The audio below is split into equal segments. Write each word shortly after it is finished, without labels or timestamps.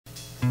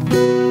We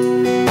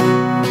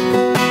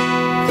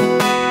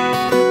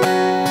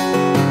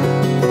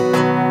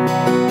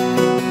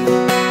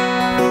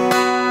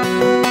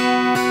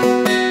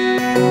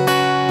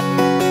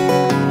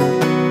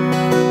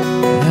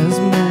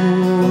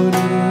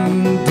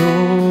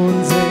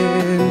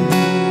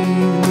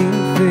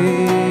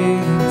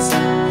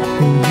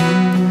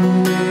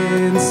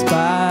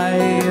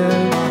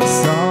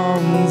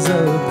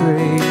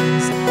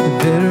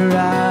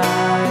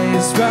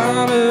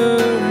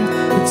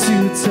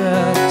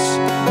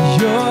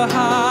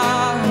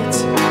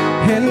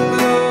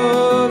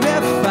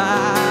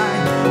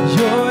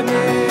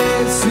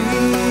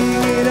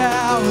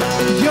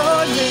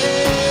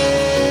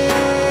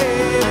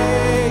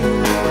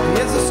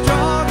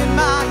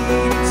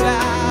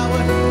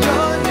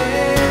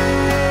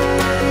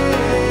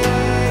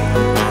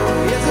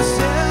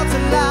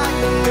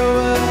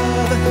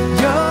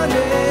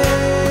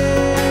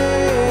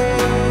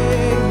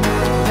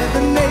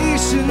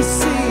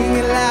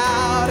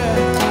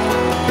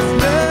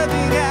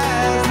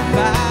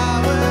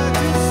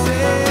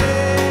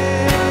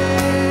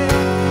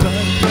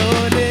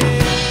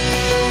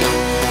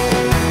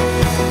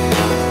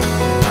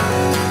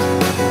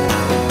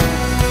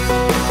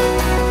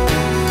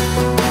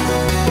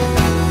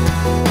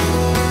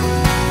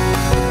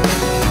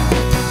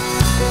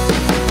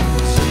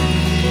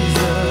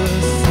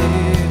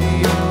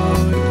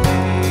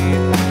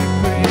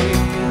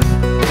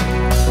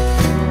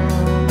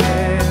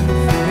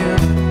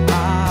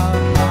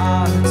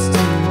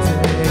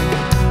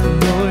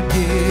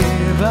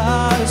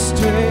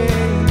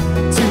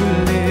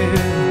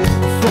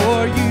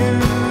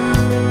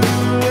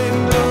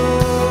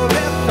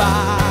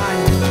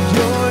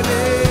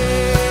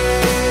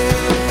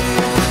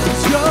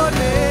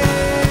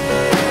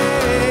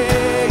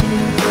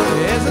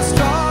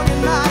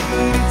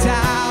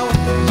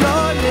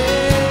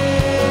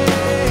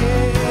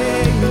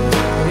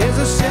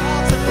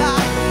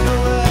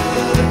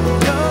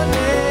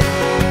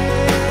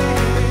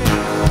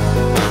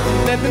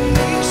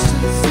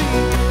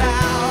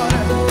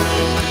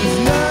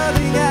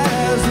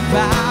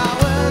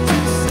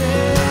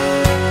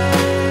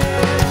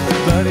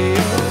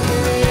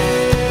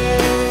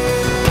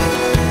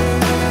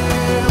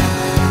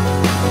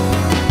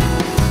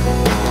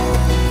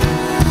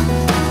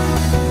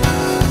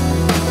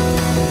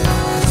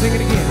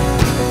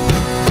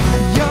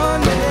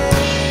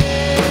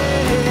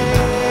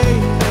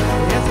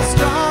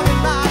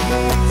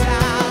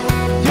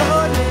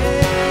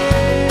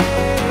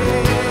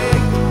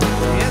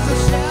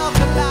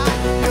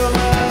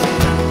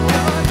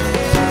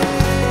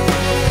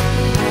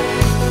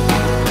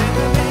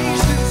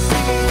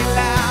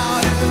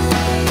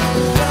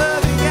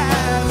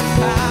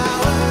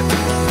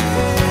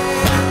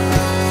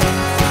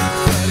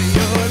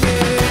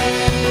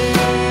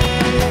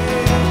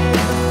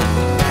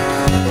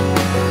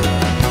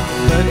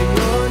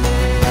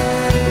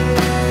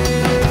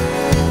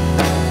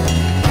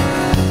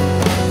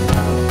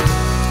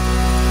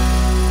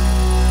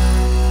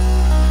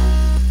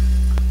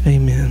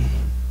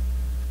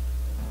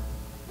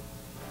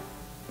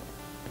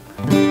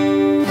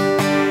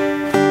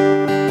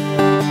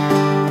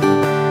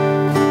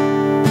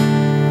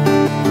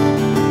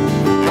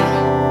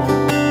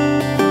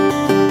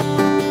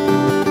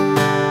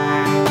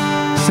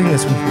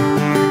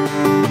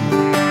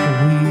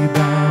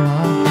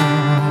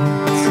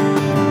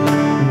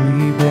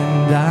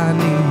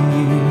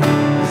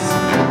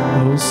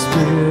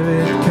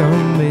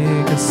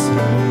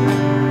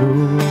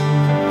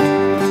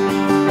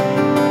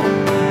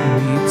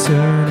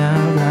turn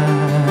our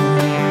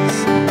eyes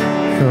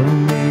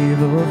from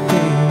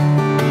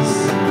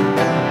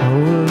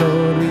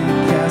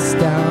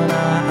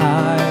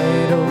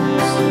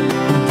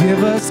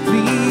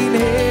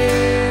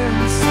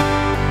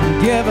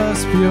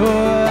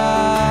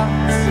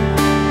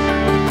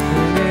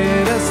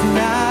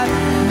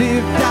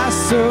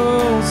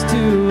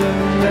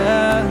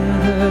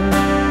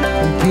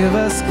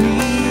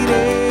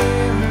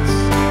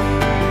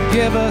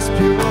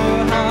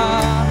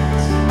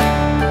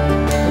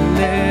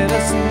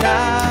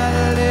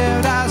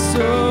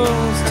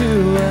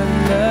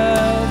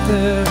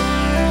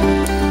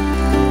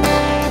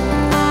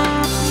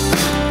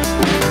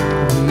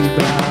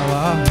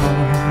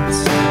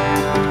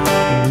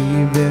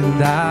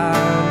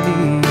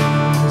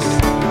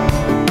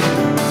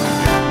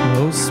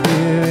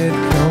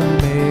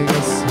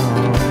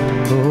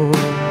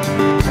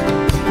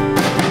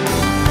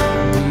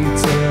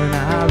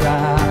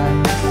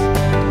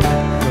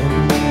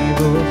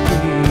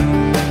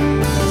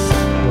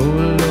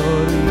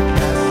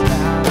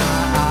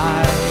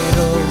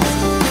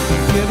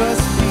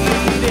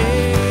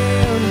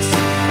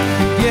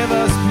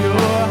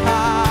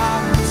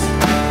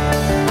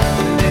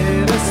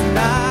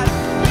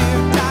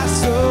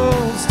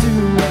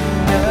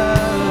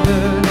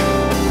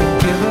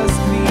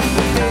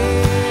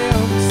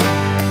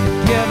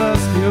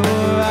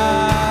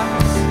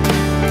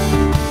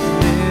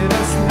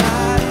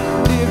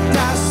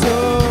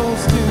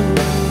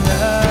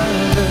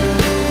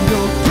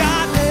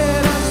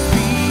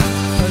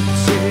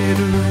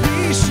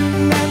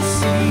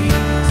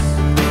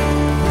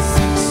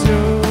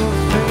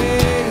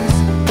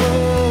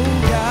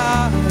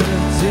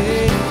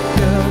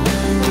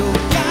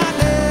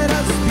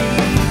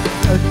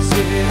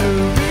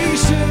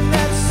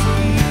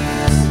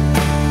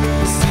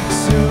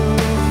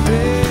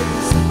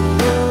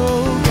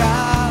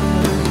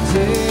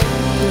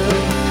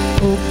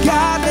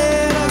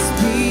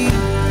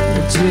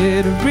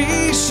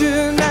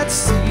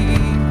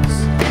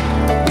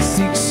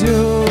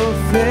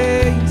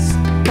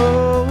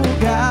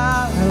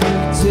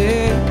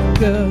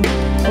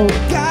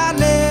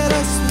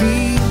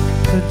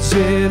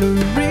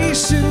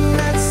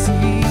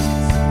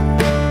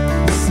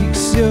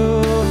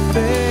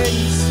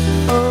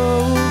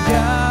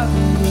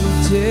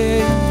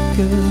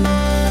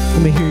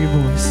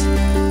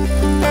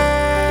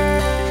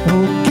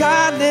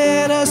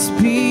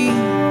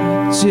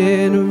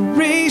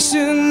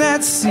generation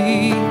that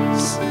sees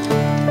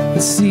and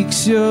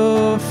seeks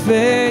your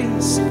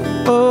face,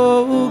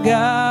 O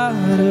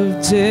God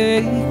of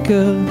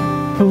Jacob.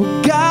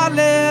 Oh God,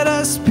 let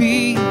us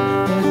be a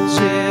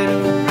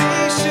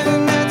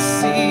generation that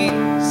sees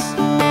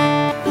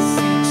and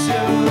seeks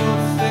your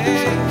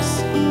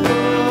face,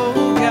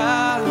 O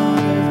God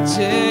of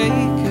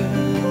Jacob.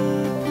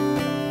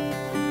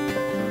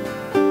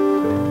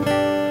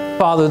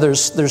 Father,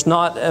 there's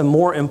not a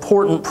more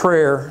important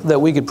prayer that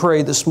we could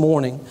pray this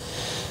morning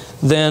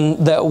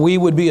than that we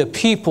would be a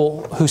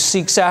people who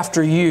seeks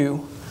after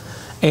you,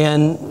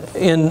 and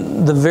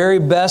in the very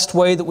best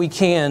way that we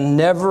can,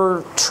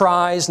 never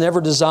tries,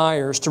 never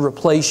desires to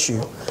replace you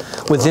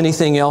with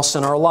anything else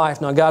in our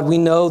life. Now, God, we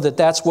know that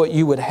that's what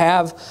you would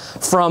have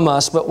from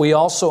us, but we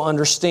also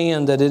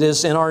understand that it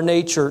is in our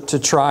nature to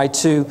try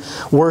to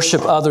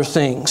worship other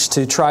things,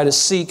 to try to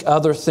seek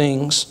other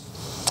things.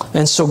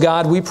 And so,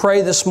 God, we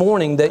pray this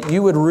morning that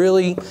you would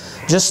really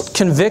just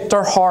convict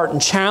our heart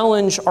and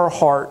challenge our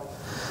heart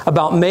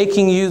about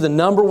making you the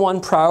number one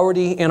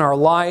priority in our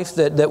life,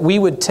 that we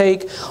would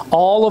take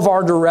all of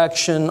our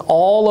direction,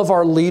 all of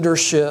our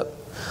leadership,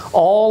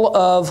 all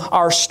of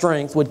our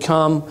strength would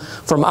come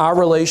from our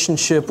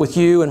relationship with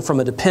you and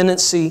from a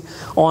dependency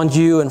on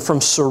you and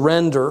from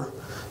surrender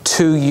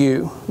to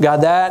you. God,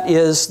 that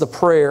is the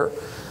prayer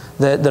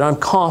that I'm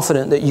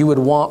confident that you would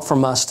want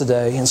from us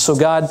today. And so,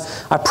 God,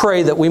 I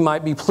pray that we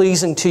might be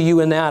pleasing to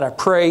you in that. I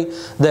pray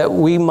that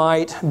we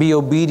might be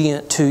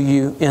obedient to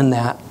you in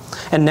that.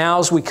 And now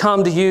as we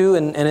come to you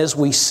and as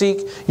we seek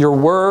your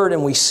Word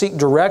and we seek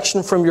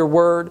direction from your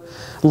Word,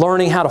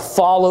 learning how to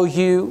follow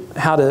you,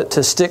 how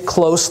to stick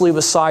closely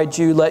beside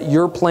you, let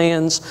your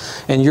plans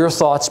and your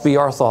thoughts be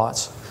our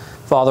thoughts.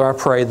 Father, I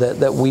pray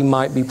that we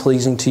might be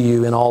pleasing to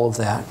you in all of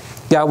that.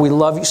 God, we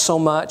love you so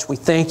much. We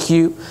thank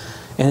you.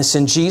 And it's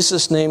in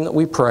Jesus' name that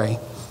we pray.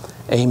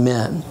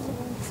 Amen.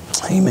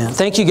 Amen.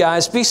 Thank you,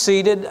 guys. Be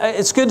seated.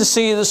 It's good to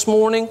see you this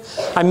morning.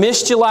 I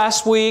missed you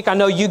last week. I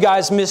know you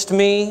guys missed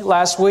me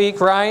last week,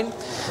 right?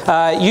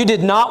 You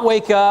did not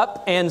wake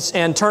up and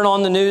turn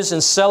on the news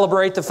and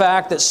celebrate the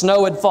fact that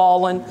snow had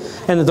fallen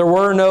and that there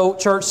were no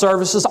church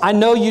services. I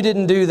know you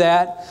didn't do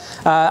that.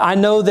 I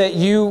know that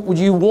you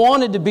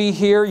wanted to be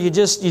here. You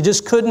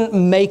just couldn't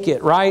make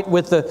it, right?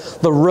 With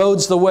the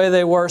roads the way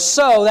they were.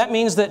 So that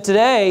means that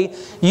today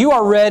you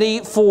are ready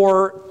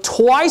for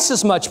twice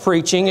as much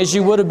preaching as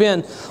you would have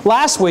been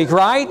last week,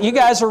 right? You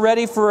guys are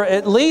ready for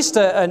at least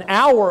an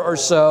hour or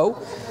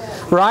so,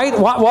 right?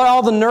 What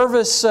all the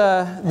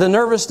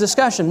nervous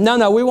discussion?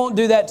 No, we won't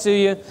do that to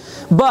you.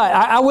 But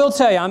I will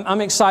tell you, I'm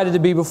excited to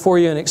be before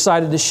you and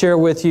excited to share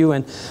with you.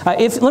 And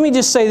let me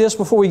just say this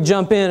before we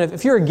jump in.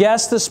 If you're a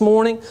guest this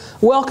morning,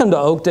 welcome to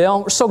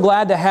Oakdale. We're so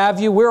glad to have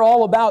you. We're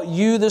all about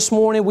you this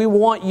morning. We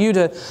want you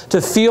to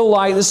feel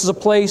like this is a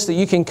place that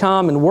you can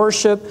come and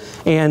worship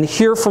and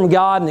hear from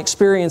God and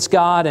experience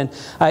God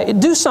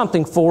and do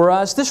something for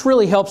us. This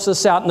really helps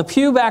us out. In the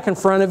pew back in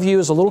front of you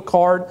is a little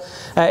card.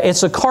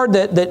 It's a card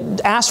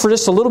that asks for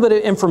just a little bit of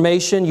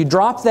information. You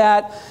drop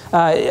that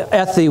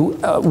at the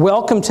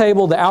welcome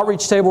table, the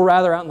outreach table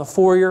rather, out in the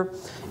foyer.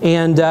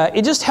 And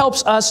it just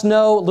helps us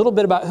know a little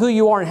bit about who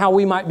you are and how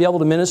we might be able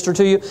to minister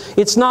to you.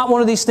 It's not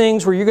one of these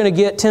things where you're going to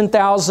get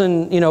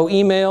 10,000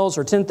 emails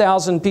or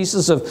 10,000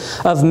 pieces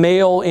of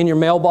mail in your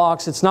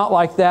mailbox. It's not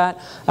like that.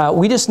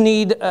 We just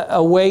need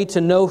a way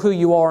to know who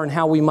you are and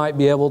how we might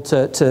be able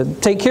to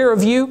take care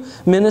of you,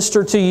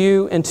 minister to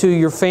you and to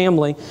your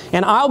family.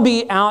 And I'll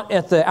be out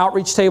at the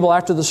outreach table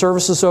after the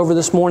service is over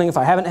this morning. If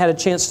I haven't had a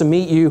chance to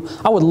meet you,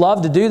 I would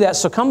love to do that.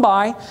 So come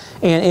by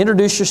and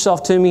introduce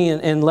yourself to me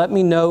and let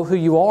me know who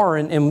you are.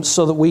 And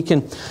so that we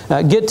can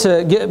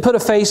put a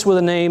face with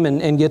a name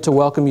and get to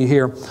welcome you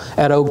here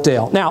at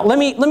Oakdale. Now, let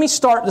me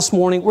start this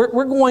morning.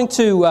 We're going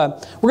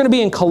to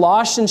be in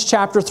Colossians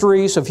chapter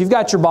 3. So if you've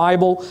got your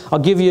Bible, I'll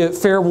give you a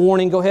fair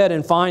warning. Go ahead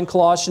and find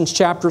Colossians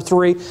chapter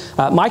 3.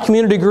 My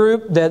community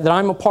group that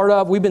I'm a part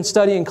of, we've been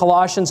studying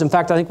Colossians. In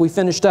fact, I think we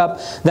finished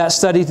up that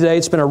study today.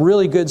 It's been a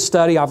really good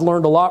study. I've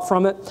learned a lot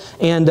from it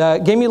and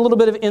gave me a little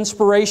bit of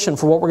inspiration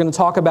for what we're going to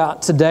talk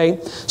about today.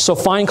 So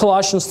find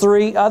Colossians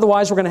 3.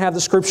 Otherwise, we're going to have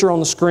the scripture on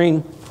the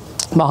screen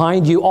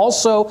behind you.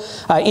 Also,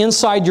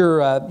 inside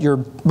your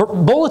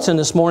bulletin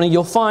this morning,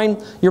 you'll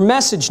find your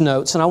message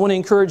notes, and I want to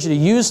encourage you to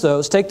use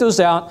those. Take those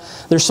out.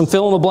 There's some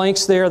fill in the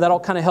blanks there. That'll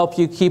kind of help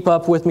you keep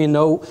up with me and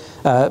know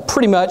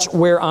pretty much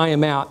where I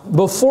am at.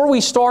 Before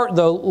we start,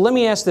 though, let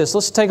me ask this.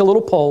 Let's take a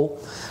little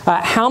poll.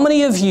 How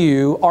many of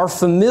you are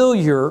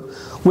familiar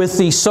with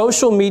the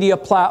social media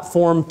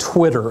platform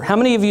Twitter? How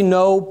many of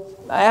you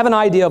have an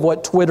idea of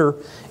what Twitter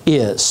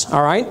is?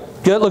 All right,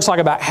 good. Looks like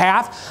about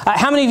half.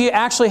 How many of you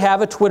actually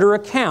have a Twitter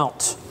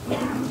account?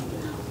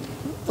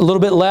 A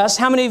little bit less.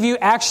 How many of you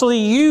actually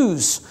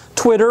use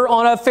Twitter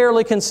on a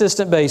fairly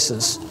consistent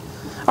basis?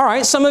 All All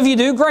right, some of you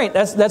do. Great,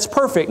 that's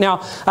perfect.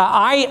 Now,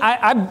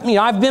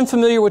 I've been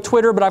familiar with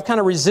Twitter, but I've kind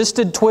of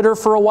resisted Twitter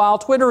for a while.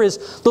 Twitter is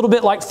a little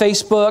bit like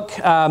Facebook.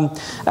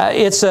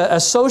 It's a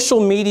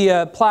social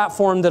media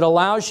platform that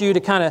allows you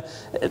to kind of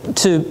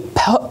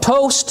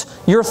post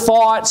your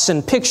thoughts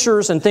and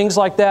pictures and things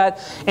like that,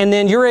 and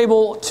then you're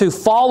able to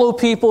follow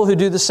people who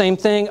do the same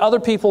thing. Other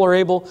people are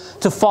able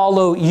to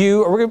follow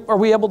you. Are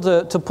we able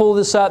to pull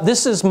this up?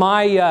 This is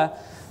my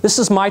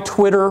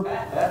Twitter.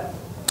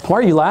 Why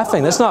are you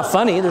laughing? That's not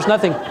funny. There's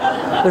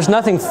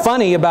nothing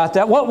funny about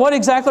that. What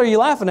exactly are you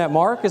laughing at,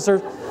 Mark? Is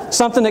there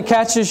something that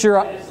catches your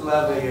eye? I just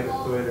love that you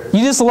have Twitter.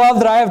 You just love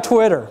that I have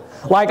Twitter.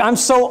 Like I'm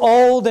so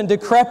old and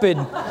decrepit.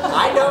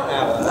 I don't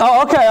have it.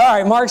 Oh, okay, all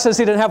right. Mark says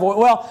he didn't have it.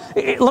 Well,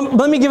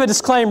 let me give a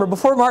disclaimer.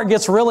 Before Mark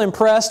gets real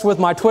impressed with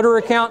my Twitter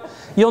account,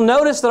 you'll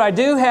notice that I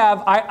do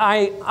have,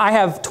 I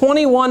have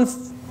 21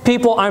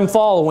 people I'm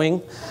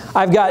following.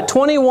 I've got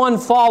 21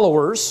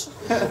 followers,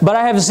 but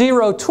I have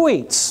 0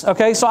 tweets.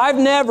 Okay, so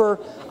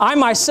I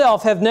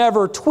myself have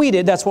never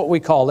tweeted. That's what we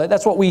call it.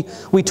 That's what we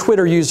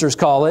Twitter users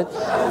call it.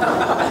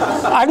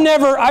 I've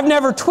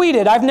never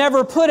tweeted. I've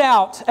never put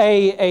out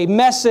a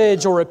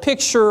message or a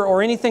picture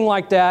or anything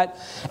like that.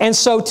 And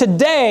so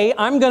today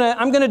I'm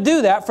gonna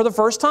do that for the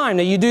first time.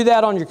 Now you do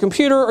that on your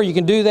computer, or you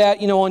can do that,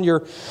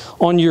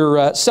 on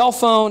your cell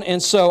phone.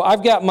 And so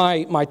I've got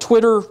my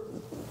Twitter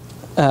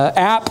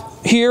app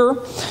here,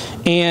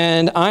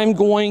 and I'm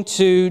going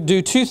to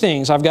do 2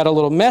 things. I've got a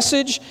little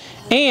message,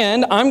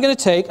 and I'm going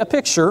to take a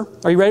picture.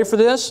 Are you ready for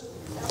this?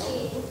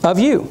 Of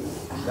you.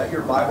 Is that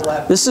your Bible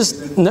app? This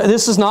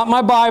is not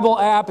my Bible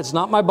app. It's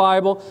not my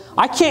Bible.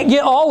 I can't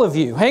get all of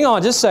you. Hang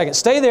on just a second.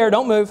 Stay there.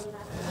 Don't move.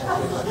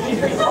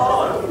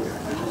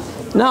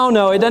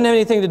 No, it doesn't have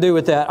anything to do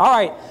with that.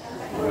 All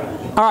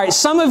right.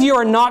 Some of you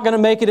are not going to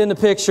make it in the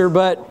picture,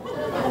 but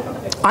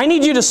I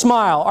need you to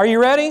smile. Are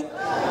you ready?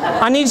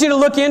 I need you to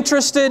look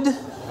interested.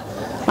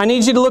 I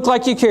need you to look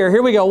like you care.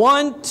 Here we go.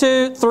 1,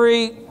 2,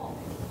 3.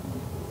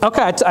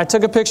 Okay, I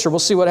took a picture. We'll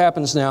see what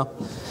happens now.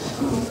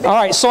 All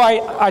right, so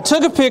I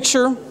took a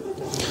picture.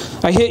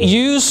 I hit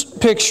use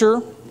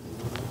picture.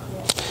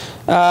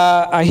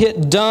 I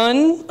hit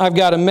done. I've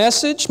got a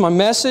message. My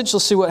message,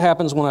 let's see what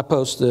happens when I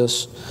post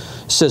this.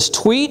 It says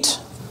tweet,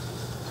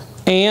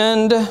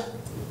 and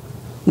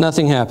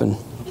nothing happened.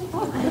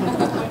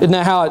 Isn't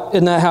that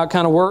how it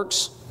kind of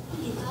works?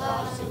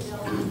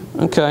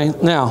 Okay,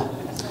 now,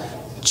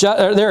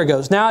 there it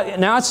goes.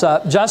 Now it's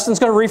up. Justin's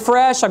going to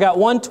refresh. I got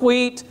 1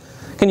 tweet.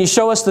 Can you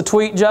show us the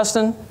tweet,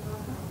 Justin?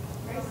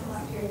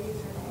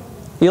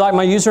 You like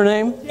my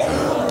username?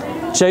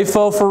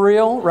 JFO for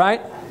real,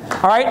 right?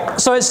 All right,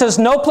 so it says,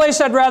 no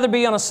place I'd rather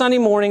be on a Sunday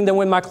morning than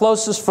with my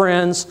closest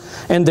friends,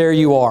 and there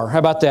you are. How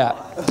about that?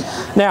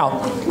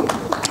 Now,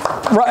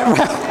 right,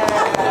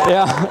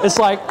 yeah, it's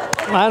like,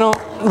 I don't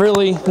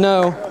really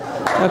know.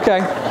 Okay.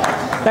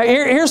 Now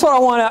here's what I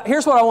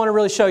want to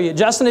really show you.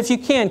 Justin, if you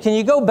can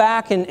you go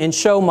back and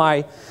show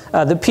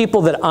the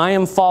people that I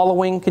am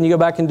following? Can you go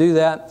back and do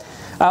that?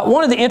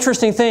 One of the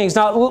interesting things,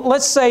 now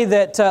let's say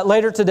that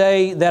later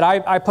today that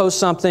I post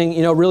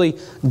something, really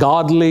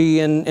godly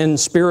and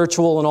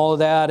spiritual and all of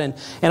that,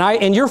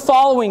 and you're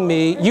following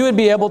me, you would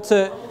be able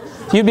to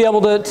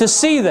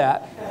see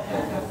that.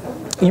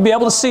 You'd be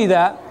able to see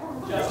that.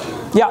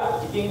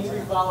 Yeah. You gained 3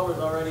 followers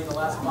already in the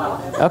last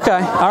 5. Okay,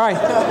 all right.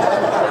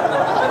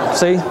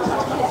 See,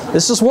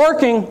 this is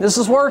working. This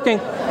is working.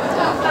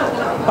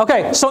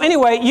 Okay, so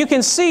anyway, you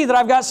can see that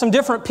I've got some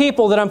different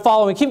people that I'm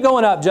following. Keep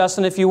going up,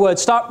 Justin, if you would.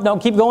 Stop. No,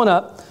 keep going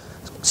up.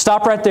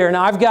 Stop right there.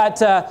 Now I've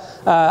got,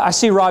 I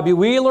see Robbie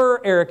Wheeler,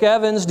 Eric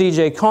Evans,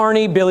 DJ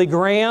Carney, Billy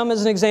Graham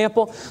as an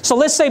example. So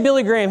let's say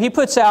Billy Graham, he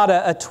puts out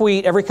a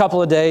tweet every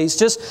couple of days.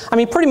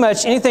 Pretty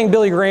much anything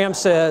Billy Graham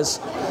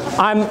says,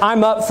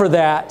 I'm up for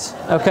that.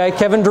 Okay,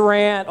 Kevin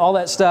Durant, all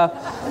that stuff.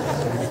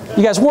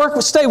 You guys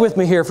stay with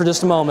me here for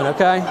just a moment,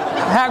 okay?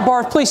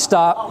 Hackbarth, please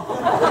stop.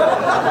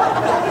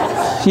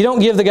 You don't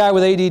give the guy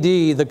with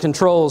ADD the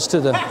controls to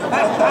the...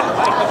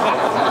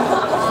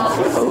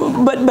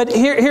 But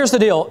here's the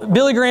deal.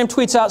 Billy Graham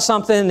tweets out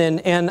something,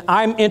 and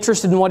I'm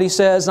interested in what he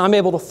says, and I'm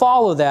able to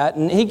follow that.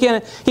 And he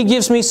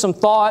gives me some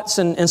thoughts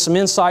and some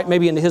insight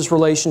maybe into his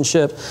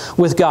relationship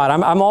with God.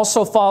 I'm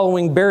also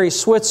following Barry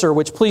Switzer,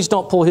 which please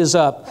don't pull his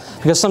up,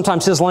 because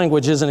sometimes his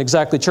language isn't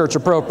exactly church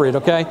appropriate,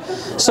 okay?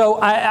 So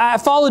I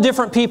follow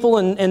different people,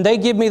 and they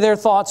give me their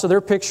thoughts or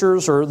their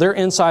pictures or their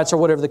insights or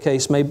whatever the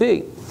case may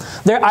be.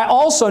 I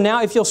also,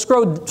 now if you'll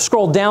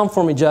scroll down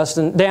for me,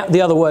 Justin, down,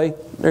 the other way.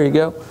 There you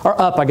go.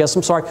 Or up, I guess.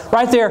 I'm sorry.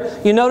 Right there,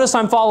 you notice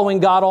I'm following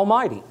God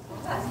Almighty.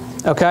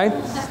 Okay?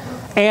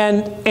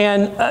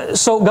 And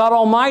so God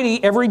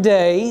Almighty every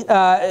day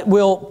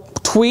will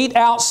tweet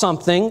out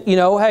something.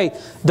 Hey,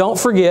 don't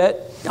forget,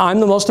 I'm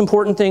the most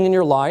important thing in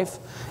your life.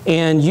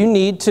 And you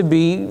need to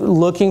be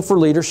looking for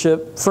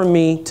leadership from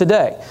me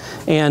today.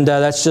 And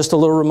that's just a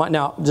little reminder.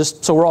 Now,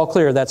 just so we're all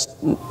clear, that's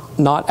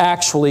not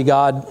actually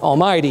God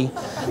Almighty.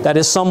 That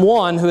is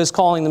someone who is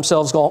calling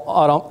themselves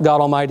God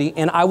Almighty.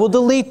 And I will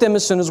delete them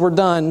as soon as we're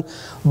done.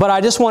 But I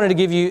just wanted to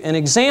give you an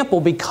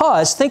example,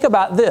 because think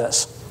about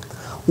this.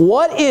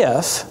 What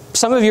if,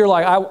 some of you are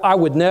like, I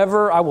will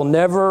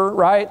never,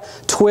 right?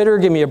 Twitter,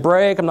 give me a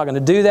break. I'm not going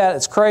to do that.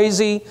 It's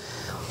crazy.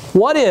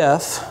 What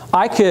if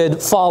I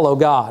could follow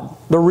God,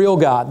 the real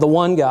God, the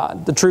one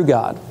God, the true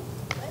God?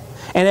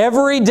 And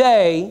every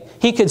day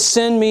He could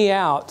send me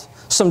out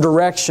some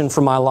direction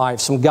for my life,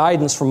 some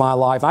guidance for my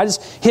life. I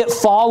just hit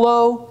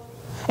follow,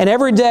 and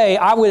every day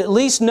I would at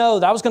least know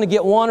that I was going to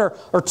get one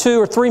or two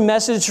or three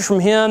messages from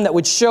Him that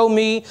would show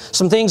me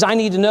some things I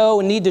need to know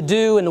and need to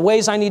do and the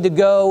ways I need to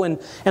go and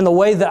the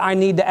way that I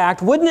need to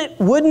act.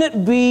 Wouldn't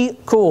it be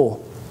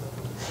cool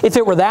if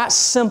it were that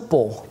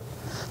simple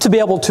to be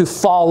able to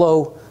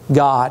follow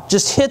God?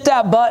 Just hit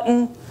that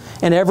button,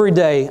 and every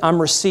day I'm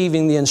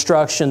receiving the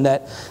instruction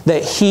that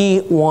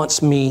He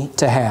wants me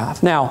to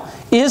have. Now,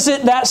 is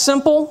it that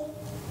simple?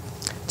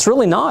 It's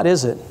really not,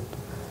 is it?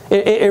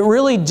 It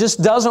really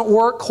just doesn't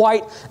work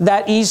quite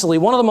that easily.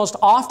 One of the most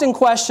often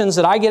questions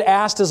that I get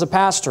asked as a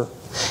pastor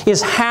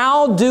is,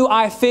 how do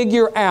I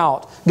figure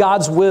out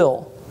God's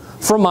will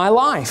for my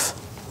life?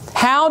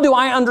 How do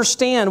I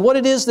understand what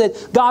it is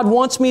that God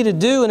wants me to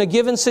do in a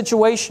given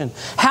situation?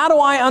 How do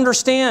I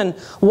understand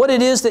what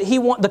it is that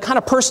the kind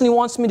of person He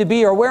wants me to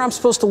be, or where I'm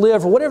supposed to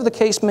live, or whatever the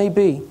case may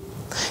be?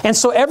 And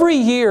so every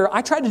year,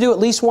 I try to do at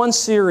least one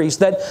series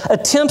that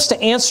attempts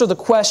to answer the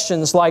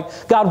questions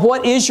like, God,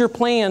 what is your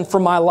plan for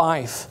my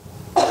life?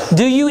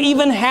 Do you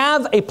even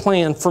have a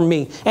plan for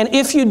me? And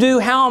if you do,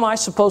 how am I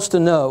supposed to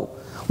know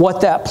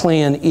what that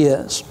plan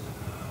is?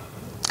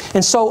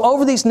 And so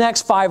over these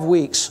next 5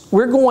 weeks,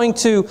 we're going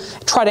to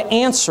try to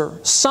answer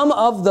some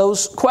of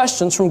those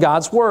questions from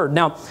God's Word.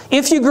 Now,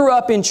 if you grew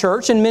up in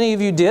church, and many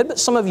of you did, but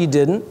some of you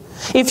didn't,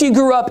 if you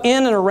grew up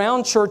in and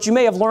around church, you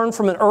may have learned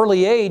from an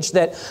early age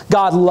that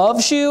God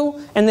loves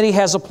you and that He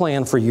has a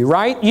plan for you,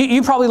 right?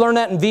 You probably learned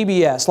that in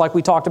VBS, like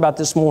we talked about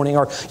this morning,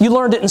 or you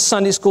learned it in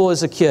Sunday school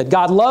as a kid.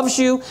 God loves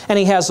you and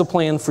He has a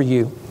plan for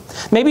you.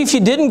 Maybe if you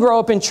didn't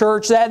grow up in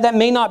church, that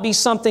may not be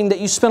something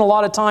that you spend a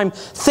lot of time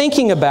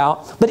thinking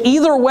about. But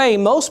either way,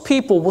 most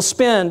people will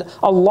spend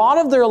a lot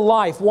of their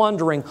life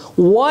wondering,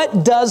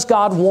 what does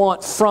God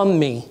want from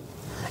me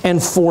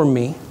and for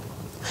me?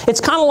 It's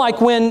kind of like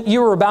when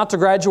you were about to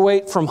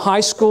graduate from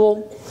high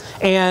school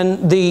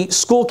and the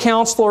school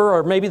counselor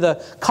or maybe the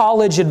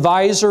college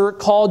advisor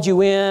called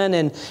you in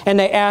and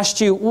they asked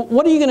you,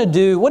 what are you going to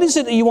do? What is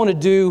it that you want to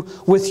do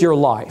with your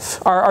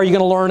life? Are you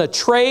going to learn a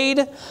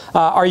trade?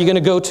 Are you going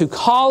to go to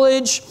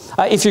college?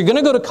 If you're going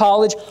to go to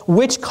college,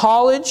 which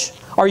college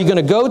are you going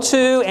to go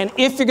to? And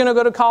if you're going to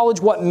go to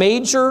college, what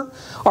major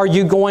are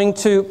you going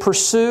to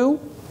pursue?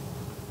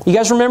 You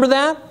guys remember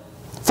that?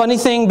 Funny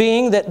thing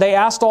being that they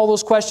asked all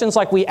those questions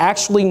like we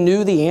actually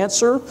knew the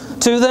answer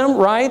to them,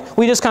 right?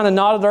 We just kind of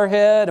nodded our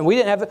head and we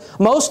didn't have,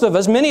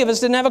 many of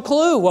us didn't have a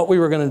clue what we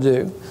were going to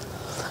do.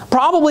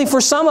 Probably for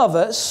some of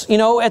us,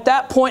 at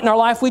that point in our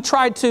life, we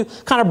tried to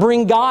kind of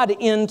bring God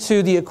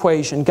into the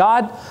equation.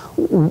 God,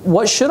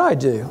 what should I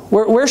do?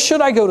 Where should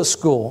I go to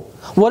school?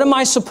 What am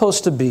I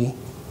supposed to be?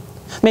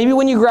 Maybe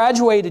when you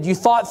graduated, you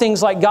thought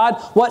things like,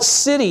 God, what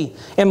city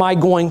am I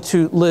going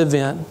to live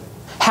in?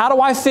 How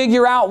do I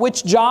figure out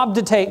which job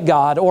to take,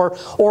 God? Or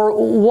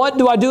what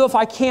do I do if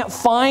I can't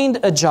find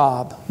a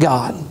job,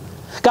 God?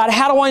 God,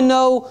 how do I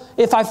know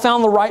if I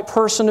found the right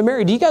person to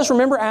marry? Do you guys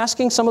remember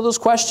asking some of those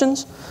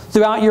questions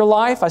throughout your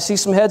life? I see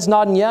some heads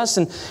nodding yes.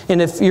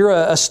 And if you're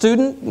a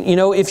student,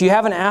 if you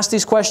haven't asked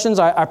these questions,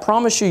 I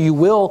promise you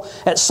will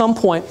at some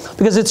point.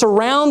 Because it's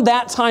around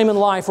that time in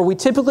life where we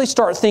typically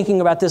start thinking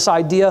about this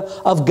idea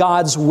of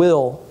God's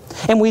will.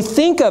 And we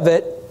think of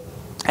it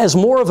as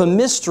more of a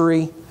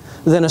mystery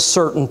than a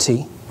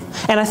certainty.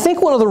 And I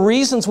think one of the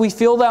reasons we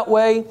feel that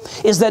way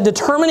is that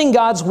determining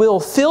God's will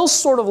feels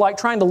sort of like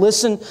trying to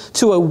listen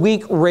to a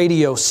weak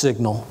radio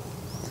signal.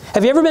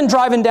 Have you ever been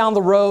driving down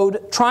the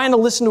road trying to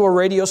listen to a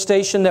radio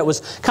station that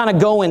was kind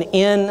of going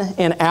in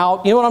and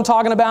out? You know what I'm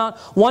talking about?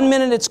 One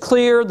minute it's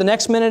clear, the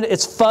next minute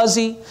it's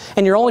fuzzy,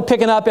 and you're only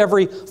picking up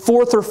every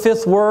fourth or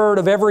fifth word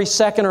of every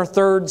second or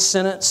third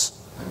sentence.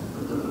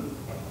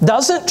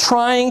 Doesn't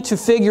trying to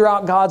figure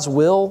out God's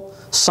will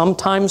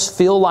sometimes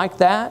feel like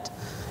that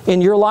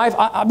in your life?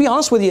 I'll be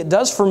honest with you, it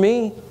does for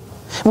me.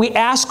 We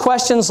ask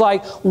questions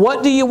like,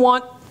 what do you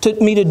want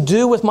me to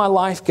do with my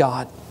life,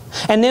 God?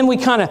 And then we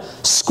kind of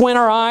squint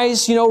our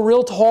eyes,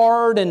 real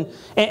hard,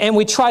 and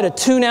we try to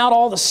tune out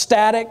all the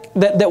static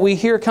that we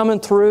hear coming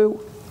through.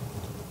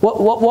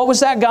 What was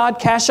that, God?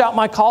 Cash out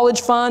my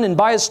college fund and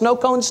buy a snow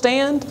cone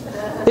stand?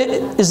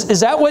 Is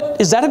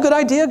that a good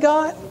idea,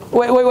 God?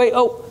 Wait.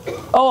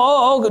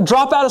 Oh,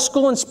 drop out of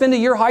school and spend a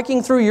year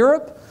hiking through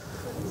Europe?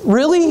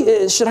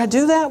 Really? Should I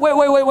do that?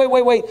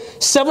 Wait.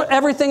 Sell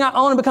everything I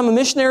own and become a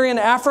missionary in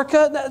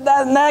Africa?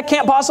 That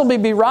can't possibly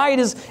be right.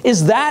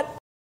 Is that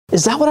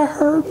what I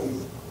heard?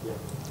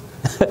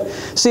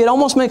 See, it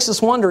almost makes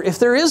us wonder, if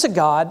there is a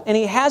God and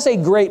He has a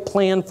great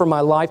plan for my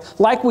life,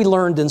 like we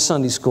learned in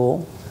Sunday school,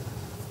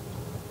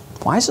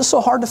 why is it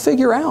so hard to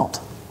figure out?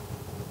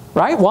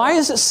 Right? Why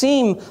does it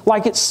seem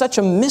like it's such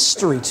a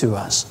mystery to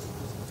us?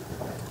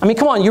 I mean,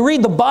 come on, you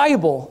read the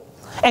Bible,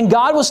 and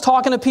God was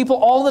talking to people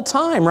all the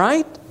time,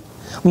 right?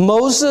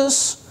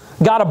 Moses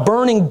got a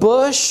burning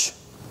bush.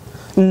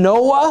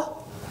 Noah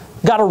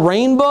got a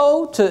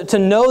rainbow to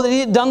know that he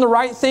had done the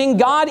right thing.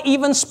 God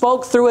even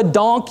spoke through a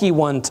donkey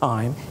one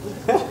time.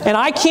 And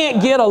I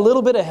can't get a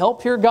little bit of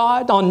help here,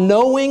 God, on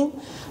knowing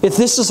if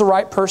this is the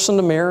right person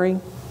to marry.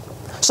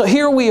 So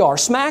here we are,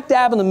 smack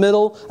dab in the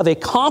middle of a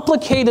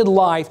complicated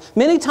life,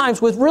 many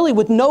times with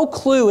no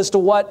clue as to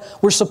what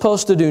we're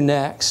supposed to do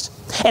next.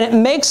 And it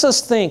makes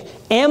us think,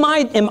 am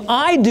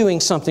I doing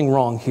something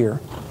wrong here?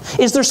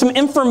 Is there some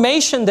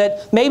information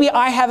that maybe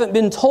I haven't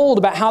been told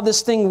about how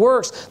this thing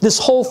works? This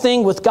whole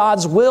thing with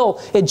God's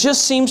will, it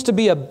just seems to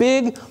be a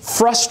big,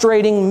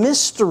 frustrating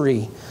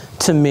mystery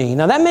to me.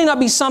 Now that may not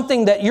be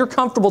something that you're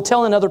comfortable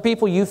telling other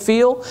people you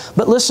feel,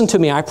 but listen to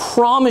me, I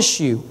promise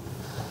you,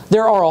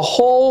 there are a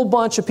whole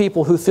bunch of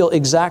people who feel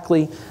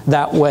exactly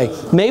that way.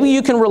 Maybe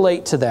you can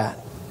relate to that.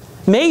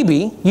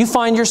 Maybe you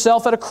find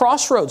yourself at a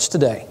crossroads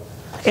today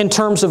in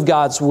terms of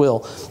God's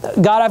will.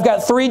 God, I've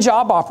got 3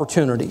 job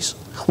opportunities.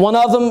 One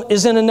of them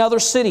is in another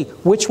city.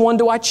 Which one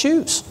do I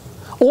choose?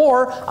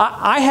 Or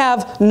I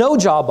have no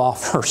job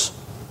offers.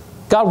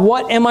 God,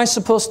 what am I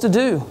supposed to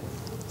do?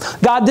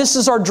 God, this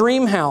is our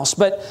dream house,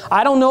 but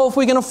I don't know if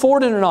we can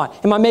afford it or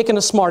not. Am I making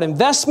a smart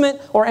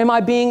investment or am I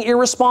being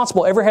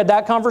irresponsible? Ever had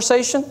that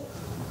conversation?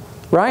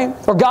 Right?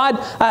 Or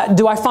God,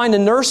 do I find a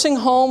nursing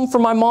home for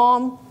my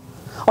mom?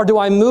 Or do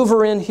I move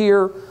her in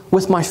here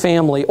with my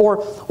family?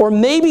 Or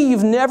maybe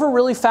you've never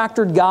really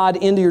factored God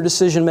into your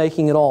decision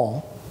making at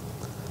all.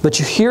 But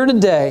you're here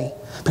today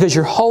because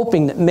you're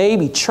hoping that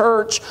maybe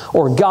church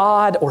or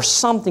God or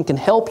something can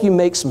help you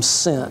make some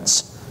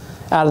sense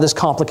out of this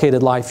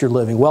complicated life you're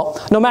living. Well,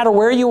 no matter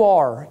where you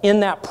are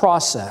in that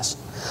process,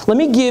 let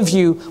me give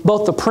you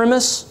both the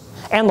premise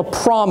and the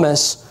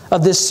promise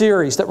of this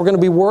series that we're going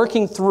to be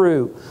working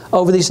through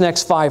over these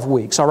next 5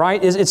 weeks. All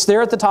right? It's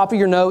there at the top of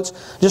your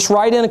notes. Just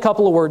write in a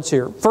couple of words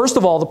here. First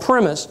of all, the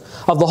premise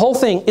of the whole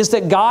thing is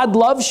that God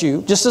loves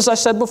you, just as I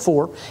said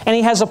before, and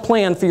He has a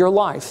plan for your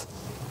life.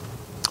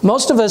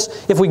 Most of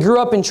us, if we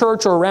grew up in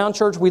church or around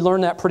church, we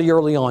learn that pretty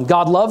early on.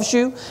 God loves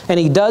you, and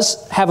He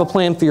does have a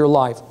plan for your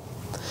life.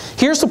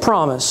 Here's the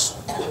promise.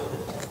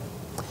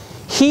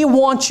 He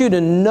wants you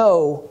to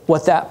know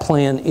what that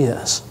plan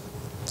is.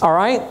 All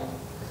right?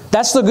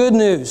 That's the good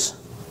news.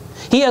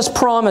 He has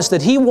promised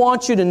that He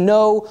wants you to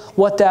know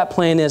what that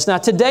plan is. Now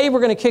today we're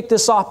going to kick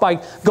this off by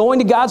going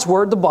to God's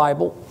Word, the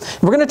Bible.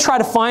 We're going to try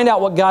to find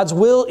out what God's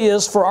will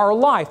is for our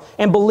life.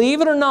 And believe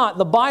it or not,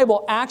 the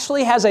Bible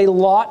actually has a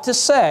lot to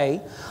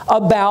say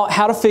about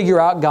how to figure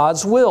out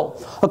God's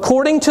will.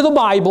 According to the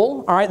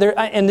Bible, all right,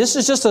 and this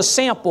is just a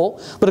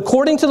sample, but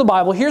according to the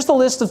Bible, here's the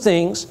list of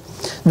things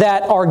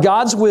that are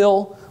God's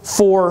will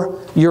for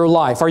your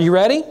life. Are you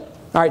ready?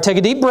 All right, take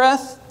a deep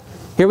breath.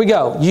 Here we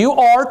go. You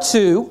are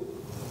to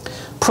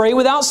pray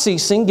without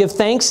ceasing, give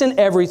thanks in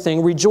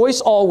everything,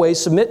 rejoice always,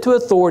 submit to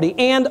authority,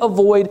 and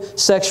avoid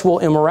sexual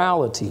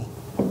immorality.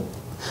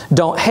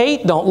 Don't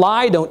hate, don't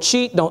lie, don't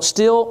cheat, don't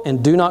steal,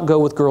 and do not go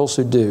with girls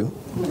who do.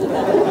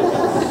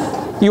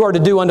 You are to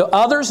do unto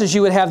others as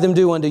you would have them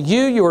do unto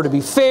you. You are to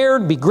be fair,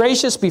 be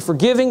gracious, be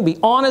forgiving, be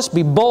honest,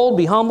 be bold,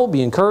 be humble,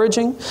 be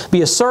encouraging,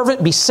 be a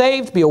servant, be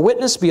saved, be a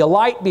witness, be a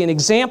light, be an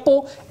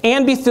example,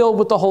 and be filled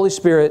with the Holy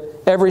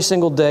Spirit every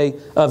single day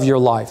of your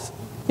life.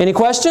 Any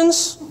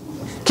questions?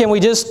 Can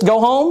we just go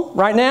home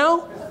right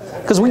now?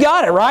 Because we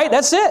got it, right?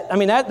 That's it. I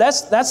mean,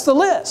 that's the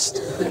list.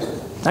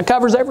 That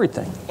covers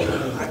everything.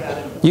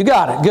 You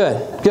got it.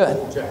 Good,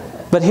 good.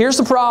 But here's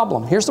the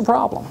problem. Here's the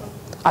problem.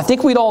 I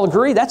think we'd all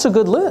agree that's a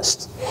good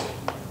list.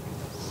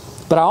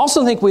 But I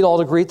also think we'd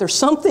all agree there's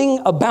something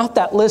about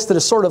that list that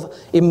is sort of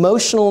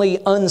emotionally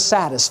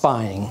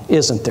unsatisfying,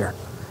 isn't there?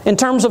 In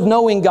terms of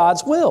knowing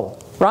God's will,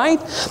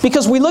 right?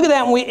 Because we look at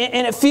that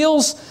and it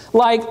feels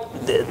like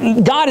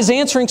God is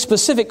answering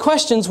specific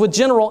questions with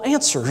general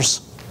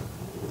answers.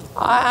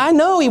 I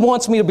know He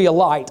wants me to be a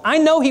light. I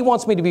know He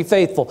wants me to be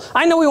faithful.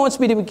 I know He wants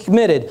me to be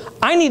committed.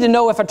 I need to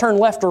know if I turn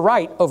left or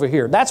right over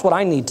here. That's what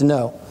I need to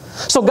know.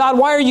 So God,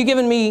 why are you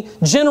giving me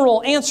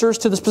general answers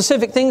to the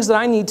specific things that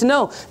I need to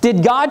know?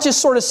 Did God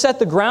just sort of set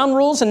the ground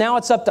rules and now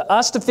it's up to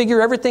us to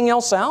figure everything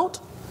else out?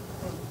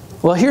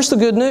 Well, here's the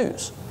good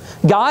news.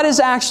 God is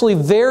actually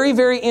very,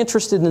 very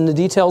interested in the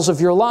details of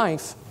your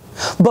life.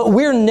 But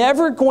we're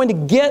never going to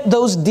get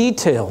those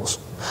details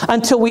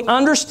until we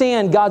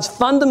understand God's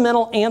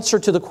fundamental answer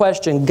to the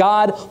question,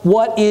 God,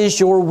 what is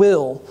your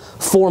will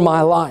for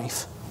my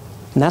life?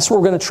 And that's what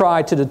we're going to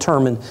try to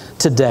determine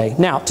today.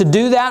 Now, to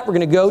do that, we're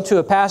going to go to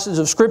a passage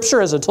of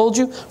Scripture, as I told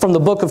you, from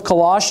the book of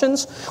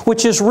Colossians,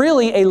 which is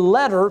really a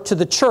letter to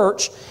the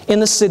church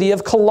in the city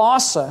of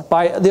Colossae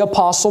by the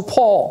Apostle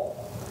Paul.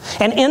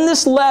 And in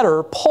this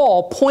letter,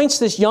 Paul points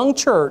this young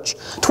church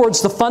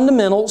towards the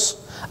fundamentals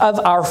of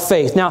our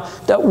faith. Now,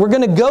 we're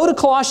going to go to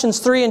Colossians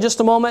 3 in just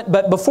a moment,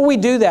 but before we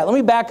do that, let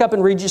me back up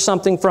and read you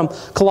something from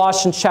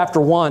Colossians chapter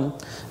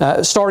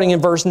 1, starting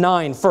in verse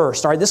 9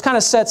 first. All right, this kind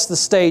of sets the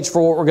stage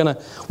for what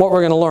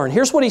we're going to learn.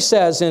 Here's what he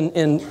says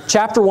in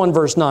chapter 1,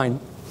 verse 9.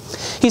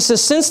 He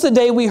says, since the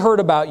day we heard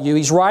about you,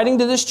 he's writing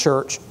to this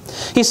church,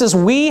 he says,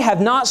 we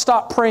have not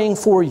stopped praying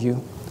for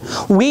you.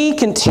 We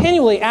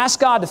continually ask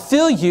God to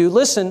fill you,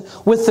 listen,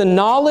 with the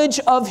knowledge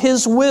of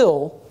His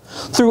will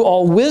through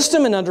all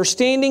wisdom and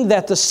understanding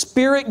that the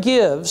Spirit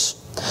gives,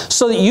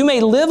 so that you may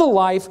live a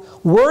life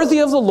worthy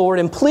of the Lord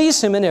and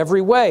please Him in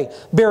every way,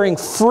 bearing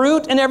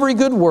fruit in every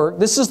good work.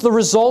 This is the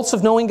results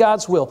of knowing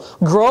God's will.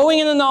 Growing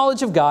in the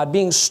knowledge of God,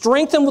 being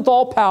strengthened with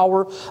all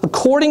power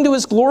according to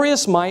His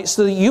glorious might,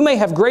 so that you may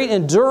have great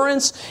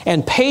endurance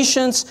and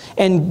patience,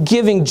 and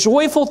giving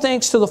joyful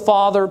thanks to the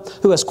Father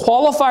who has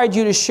qualified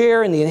you to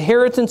share in the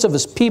inheritance of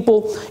His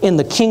people in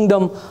the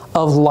kingdom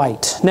of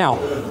light. Now,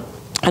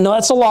 I know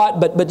that's a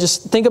lot, but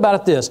just think about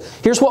it this.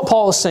 Here's what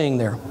Paul is saying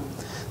there.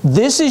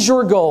 This is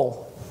your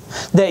goal,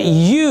 that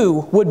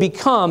you would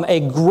become a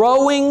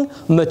growing,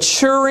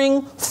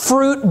 maturing,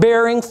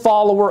 fruit-bearing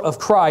follower of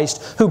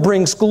Christ who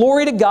brings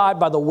glory to God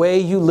by the way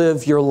you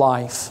live your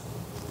life.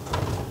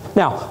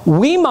 Now,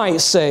 we might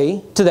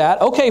say to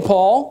that, okay,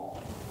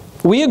 Paul,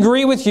 we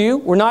agree with you.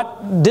 We're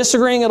not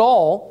disagreeing at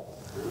all.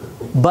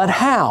 But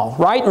how,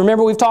 right?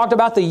 Remember, we've talked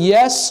about the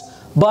yes,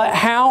 but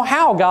how?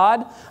 How,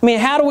 God? I mean,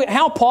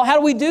 Paul, how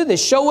do we do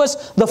this? Show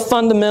us the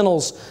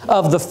fundamentals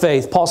of the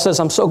faith. Paul says,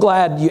 I'm so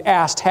glad you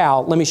asked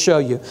how. Let me show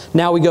you.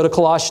 Now we go to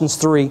Colossians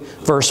 3,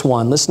 verse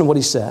 1. Listen to what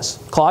he says.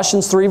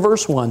 Colossians 3,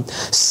 verse 1.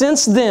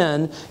 Since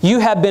then, you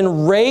have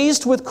been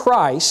raised with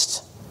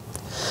Christ.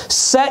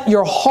 Set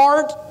your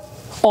heart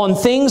on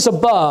things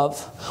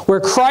above, where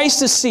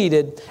Christ is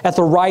seated at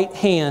the right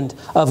hand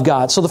of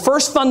God. So the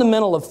first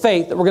fundamental of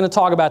faith that we're going to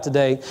talk about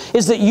today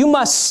is that you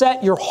must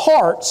set your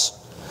heart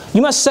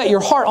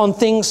on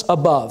things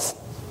above.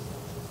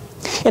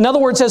 In other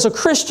words, as a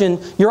Christian,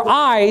 your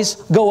eyes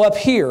go up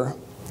here.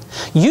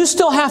 You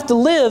still have to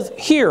live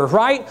here,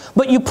 right?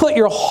 But you put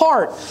your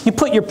heart, you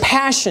put your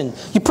passion,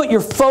 you put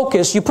your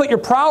focus, you put your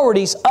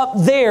priorities up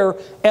there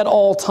at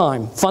all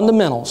time.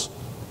 Fundamentals.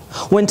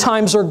 When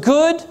times are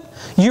good,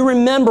 you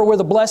remember where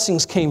the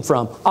blessings came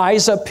from.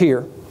 Eyes up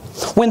here.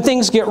 When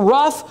things get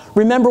rough,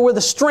 remember where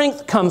the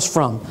strength comes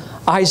from.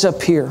 Eyes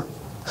up here.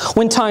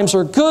 When times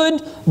are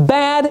good,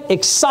 bad,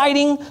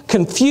 exciting,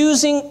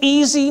 confusing,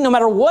 easy, no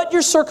matter what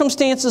your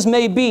circumstances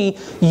may be,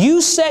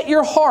 you set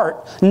your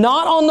heart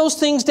not on those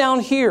things down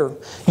here.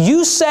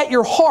 You set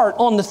your heart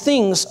on the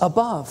things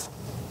above.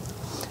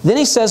 Then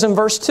he says in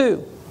verse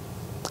 2,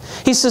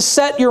 he says,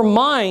 set your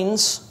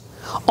minds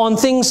on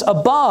things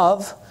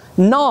above,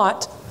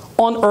 not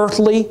on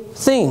earthly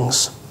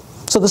things.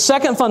 So the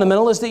second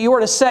fundamental is that you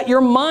are to set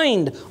your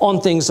mind on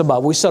things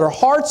above. We set our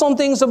hearts on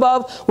things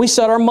above. We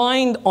set our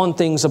mind on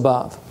things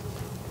above.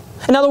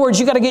 In other words,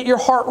 you got to get your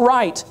heart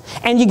right,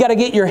 and you got to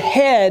get your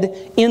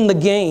head in the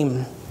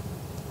game.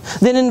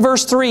 Then in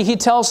verse 3, he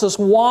tells us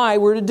why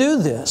we're to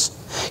do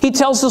this. He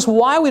tells us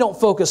why we don't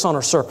focus on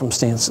our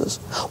circumstances,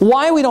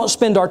 why we don't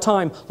spend our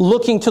time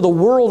looking to the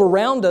world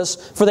around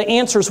us for the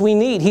answers we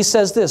need. He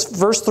says this,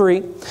 verse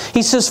 3,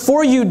 he says,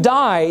 for you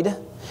died,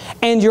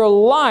 and your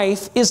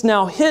life is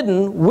now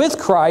hidden with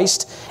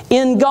Christ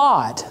in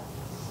God.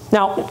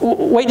 Now,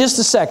 wait just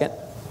a second.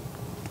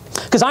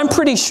 Because I'm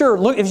pretty sure,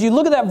 look, if you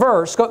look at that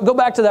verse, go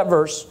back to that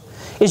verse.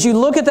 As you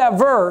look at that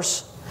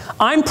verse,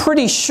 I'm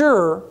pretty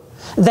sure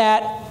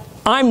that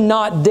I'm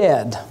not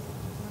dead.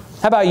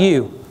 How about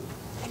you?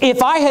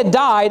 If I had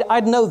died,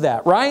 I'd know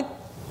that, right?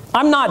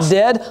 I'm not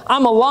dead,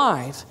 I'm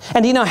alive.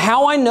 And do you know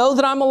how I know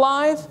that I'm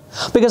alive?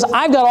 Because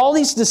I've got all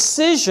these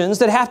decisions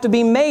that have to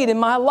be made in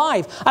my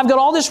life. I've got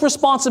all this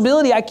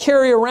responsibility I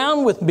carry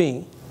around with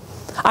me.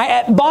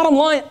 Bottom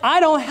line, I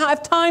don't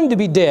have time to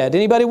be dead.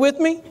 Anybody with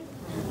me?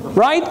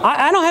 Right?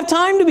 I don't have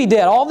time to be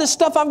dead. All this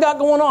stuff I've got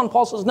going on.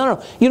 Paul says,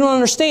 no, you don't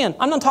understand.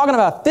 I'm not talking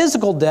about a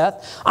physical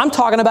death. I'm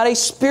talking about a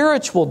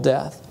spiritual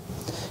death.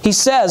 He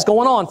says,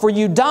 going on, for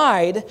you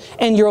died,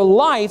 and your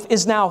life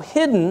is now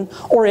hidden,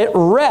 or it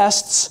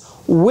rests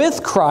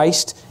with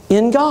Christ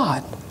in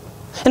God.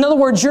 In other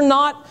words, you're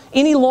not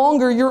any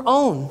longer your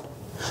own.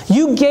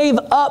 You gave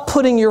up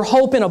putting your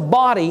hope in a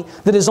body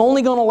that is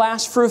only going to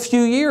last for a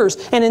few years,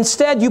 and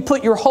instead you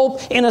put your hope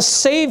in a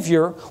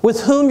Savior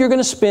with whom you're going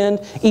to spend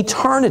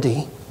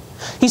eternity.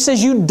 He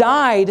says you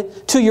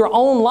died to your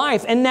own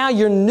life, and now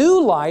your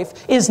new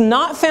life is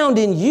not found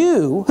in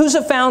you. Who's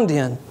it found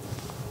in?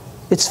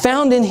 It's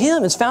found in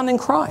Him. It's found in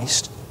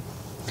Christ.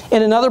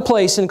 In another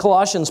place in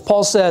Colossians,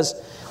 Paul says,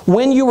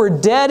 when you were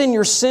dead in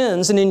your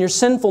sins and in your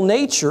sinful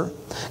nature,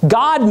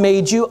 God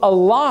made you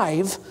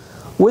alive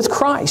with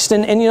Christ.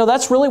 And you know,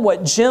 that's really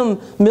what Jim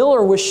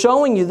Miller was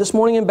showing you this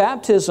morning in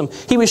baptism.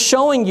 He was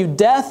showing you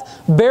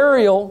death,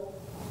 burial,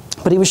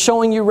 but He was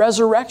showing you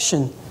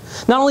resurrection.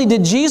 Not only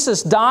did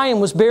Jesus die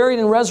and was buried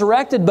and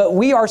resurrected, but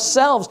we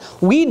ourselves,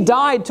 we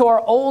died to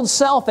our old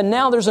self, and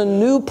now there's a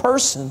new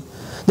person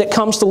that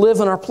comes to live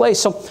in our place.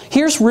 So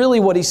here's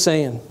really what he's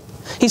saying.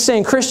 He's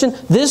saying, Christian,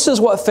 this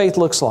is what faith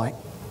looks like.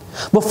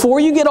 Before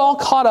you get all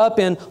caught up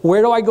in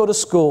where do I go to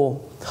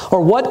school,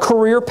 or what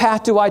career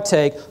path do I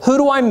take, who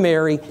do I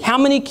marry, how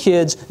many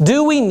kids,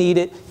 do we need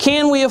it,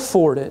 can we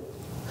afford it?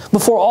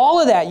 Before all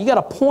of that, you got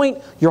to point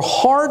your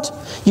heart,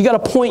 you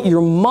got to point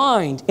your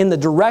mind in the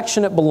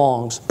direction it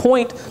belongs.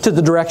 Point to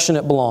the direction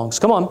it belongs.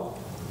 Come on.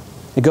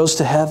 It goes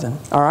to heaven.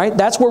 All right?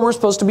 That's where we're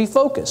supposed to be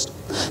focused.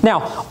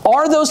 Now,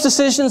 are those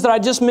decisions that I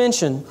just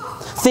mentioned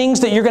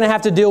things that you're going to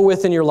have to deal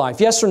with in your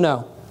life? Yes or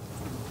no?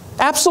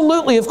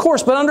 Absolutely, of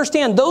course. But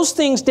understand, those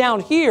things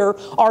down here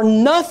are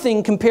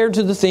nothing compared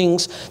to the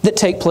things that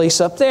take place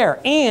up there.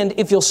 And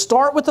if you'll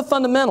start with the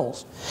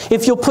fundamentals,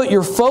 if you'll put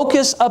your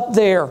focus up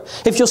there,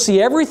 if you'll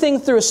see everything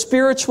through a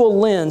spiritual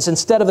lens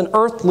instead of an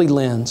earthly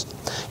lens,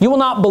 you will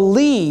not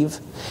believe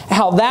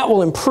how that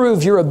will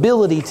improve your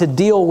ability to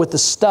deal with the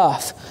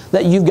stuff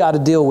that you've got to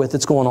deal with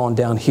that's going on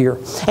down here.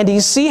 And do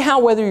you see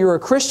how, whether you're a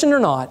Christian or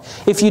not,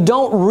 if you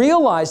don't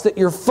realize that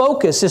your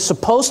focus is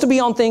supposed to be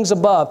on things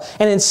above,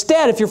 and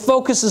instead if your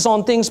focus is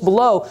on things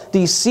below, do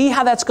you see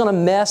how that's going to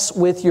mess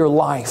with your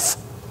life?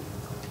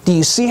 Do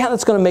you see how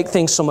that's going to make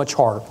things so much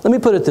harder? Let me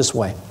put it this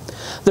way.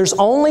 There's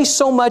only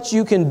so much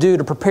you can do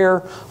to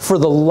prepare for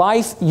the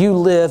life you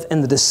live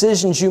and the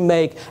decisions you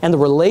make and the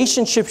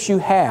relationships you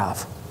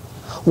have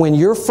when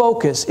your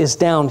focus is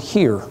down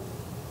here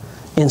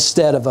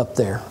instead of up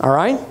there. All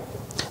right?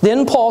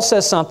 Then Paul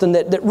says something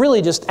that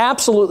really just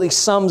absolutely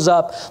sums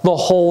up the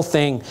whole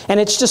thing. And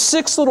it's just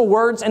 6 little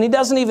words, and he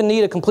doesn't even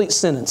need a complete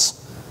sentence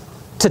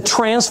to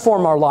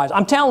transform our lives.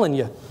 I'm telling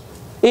you,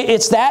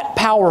 it's that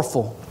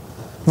powerful.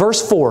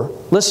 Verse 4,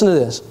 listen to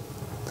this.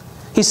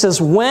 He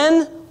says,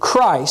 when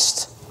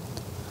Christ,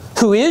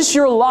 who is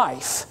your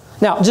life.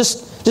 Now,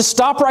 just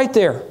stop right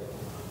there.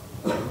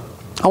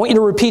 I want you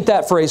to repeat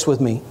that phrase with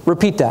me.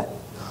 Repeat that.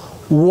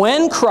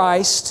 When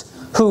Christ,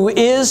 who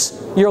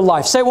is your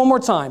life. Say it one more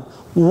time.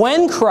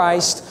 When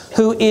Christ,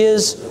 who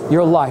is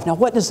your life. Now,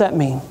 what does that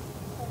mean?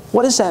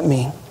 What does that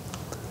mean?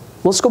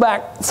 Let's go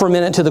back for a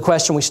minute to the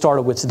question we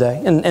started with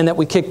today and that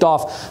we kicked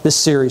off this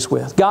series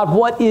with. God,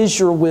 what is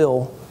your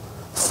will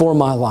for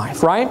my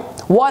life, right?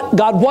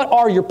 God, what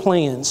are your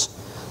plans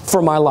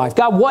for my life?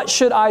 God, what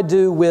should I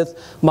do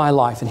with my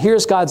life? And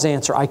here's God's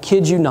answer. I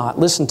kid you not.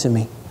 Listen to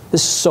me.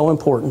 This is so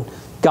important.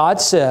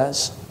 God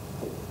says,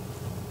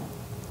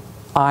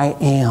 I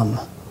am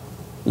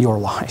your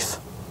life.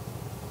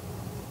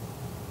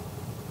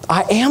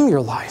 I am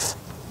your life.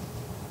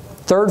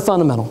 Third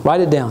fundamental.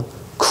 Write it down.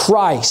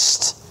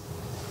 Christ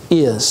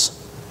is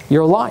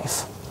your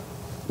life.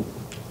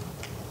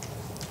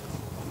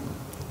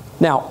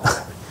 Now,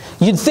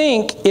 you'd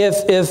think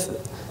if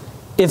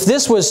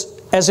this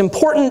was as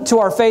important to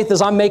our faith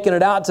as I'm making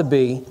it out to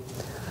be,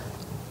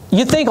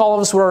 you'd think all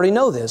of us would already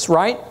know this,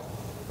 right?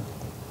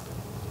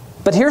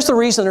 But here's the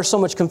reason there's so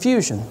much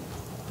confusion.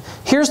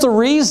 Here's the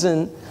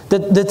reason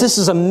that this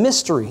is a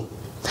mystery.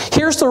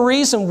 Here's the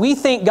reason we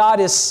think God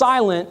is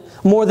silent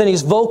more than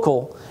He's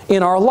vocal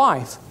in our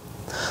life.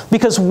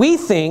 Because we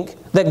think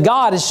that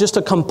God is just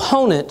a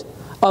component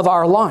of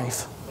our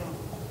life.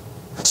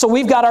 So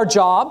we've got our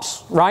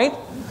jobs, right?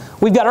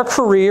 We've got our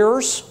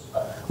careers.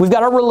 We've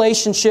got our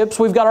relationships.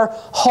 We've got our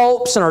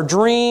hopes and our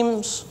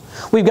dreams.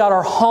 We've got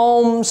our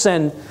homes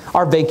and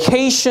our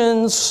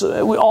vacations.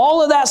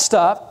 All of that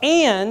stuff.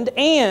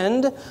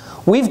 And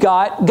we've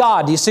got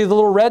God. Do you see the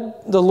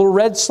little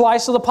red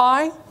slice of the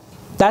pie?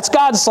 That's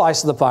God's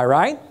slice of the pie,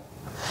 right?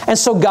 And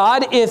so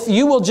God, if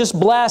you will just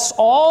bless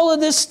all of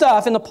this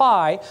stuff in the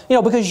pie,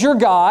 because you're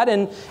God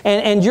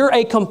and you're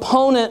a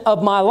component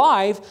of my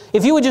life,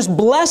 if you would just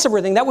bless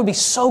everything, that would be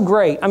so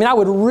great. I mean, I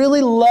would really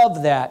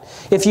love that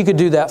if you could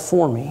do that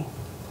for me.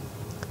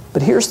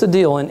 But here's the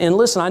deal, and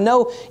listen, I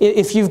know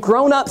if you've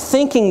grown up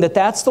thinking that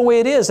that's the way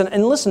it is,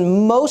 and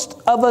listen, most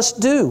of us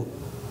do.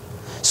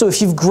 So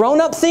if you've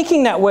grown up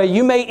thinking that way,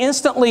 you may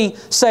instantly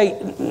say,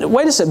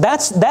 wait a second,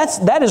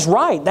 that is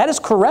right, that is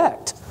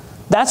correct.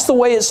 That's the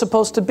way it's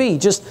supposed to be.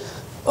 Just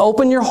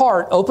open your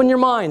heart, open your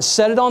mind,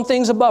 set it on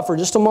things above for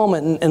just a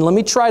moment, and let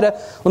me try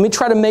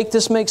to make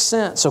this make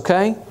sense,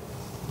 okay?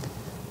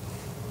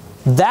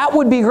 That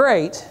would be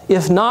great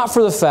if not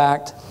for the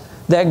fact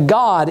that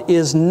God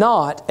is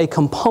not a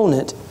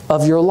component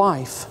of your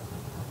life.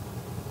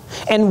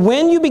 And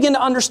when you begin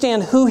to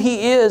understand who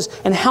He is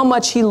and how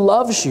much He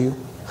loves you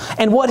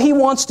and what He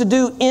wants to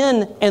do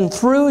in and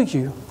through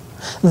you,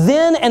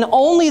 then and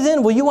only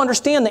then will you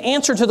understand the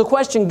answer to the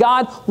question,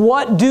 God,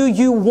 what do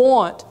you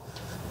want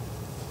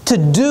to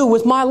do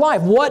with my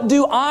life? What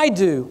do I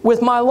do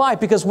with my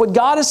life? Because what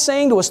God is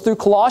saying to us through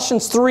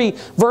Colossians 3,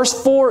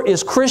 verse 4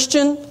 is,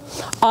 Christian,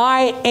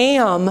 I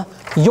am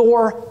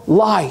your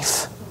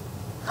life.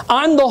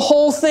 I'm the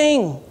whole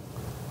thing.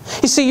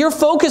 You see, your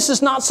focus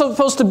is not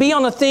supposed to be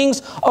on the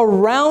things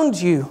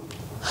around you.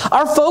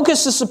 Our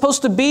focus is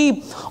supposed to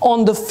be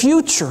on the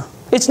future.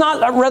 It's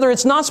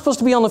not supposed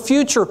to be on the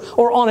future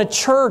or on a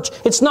church.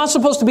 It's not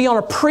supposed to be on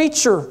a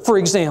preacher, for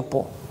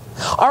example.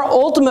 Our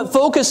ultimate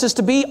focus is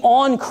to be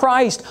on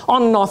Christ,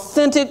 on an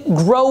authentic,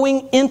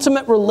 growing,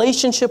 intimate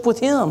relationship with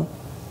Him.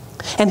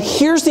 And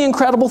here's the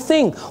incredible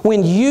thing.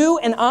 When you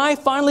and I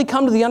finally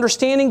come to the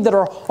understanding that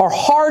our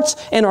hearts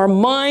and our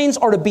minds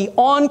are to be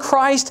on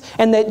Christ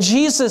and that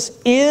Jesus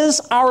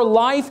is our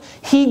life,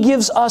 He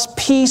gives us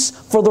peace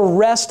for the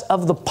rest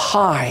of the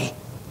pie.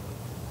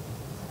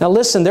 Now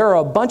listen, there are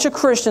a bunch of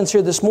Christians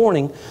here this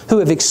morning who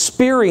have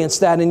experienced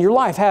that in your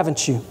life,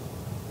 haven't you?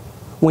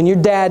 When your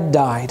dad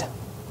died,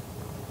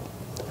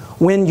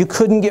 when you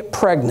couldn't get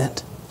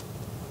pregnant,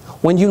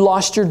 when you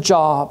lost your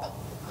job,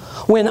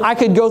 when I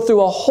could go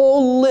through a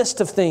whole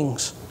list of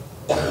things.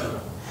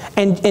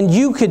 And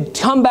you could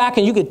come back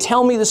and you could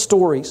tell me the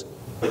stories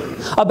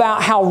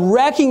about how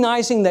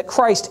recognizing that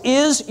Christ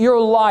is your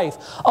life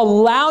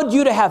allowed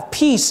you to have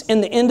peace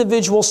in the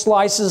individual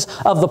slices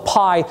of the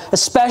pie,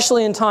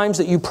 especially in times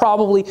that you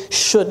probably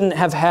shouldn't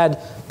have had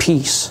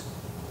peace.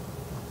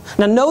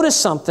 Now notice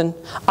something.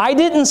 I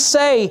didn't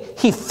say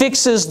He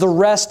fixes the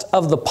rest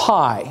of the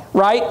pie,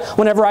 right?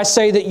 Whenever I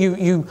say that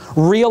you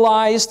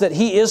realize that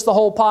He is the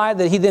whole pie,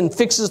 that He then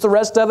fixes the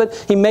rest of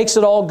it, He makes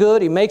it all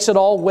good, He makes it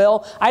all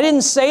well. I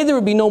didn't say there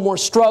would be no more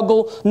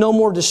struggle, no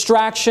more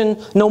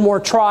distraction, no more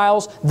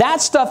trials.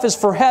 That stuff is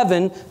for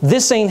heaven.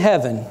 This ain't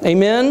heaven.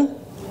 Amen?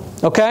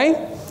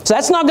 Okay? So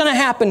that's not going to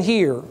happen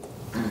here.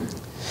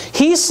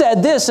 He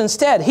said this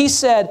instead. He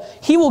said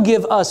He will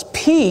give us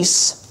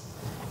peace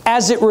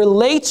as it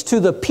relates to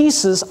the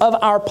pieces of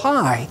our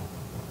pie.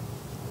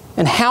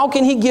 And how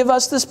can He give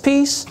us this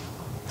peace?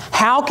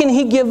 How can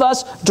He give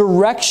us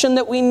direction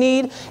that we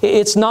need?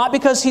 It's not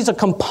because He's a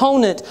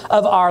component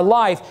of our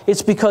life.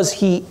 It's because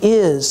He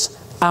is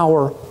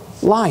our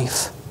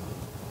life.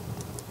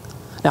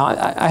 Now,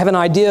 I have an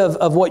idea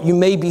of what you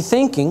may be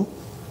thinking.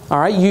 All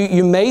right,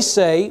 you may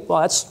say,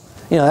 well,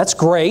 that's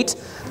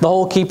great. The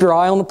whole keep your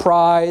eye on the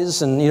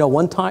prize and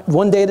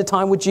one day at a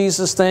time with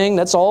Jesus thing.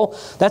 That's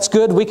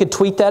good. We could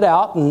tweet that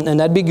out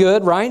and that'd be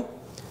good, right?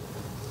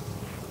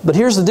 But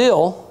here's the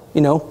deal,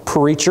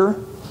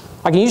 preacher.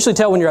 I can usually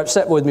tell when you're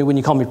upset with me when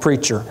you call me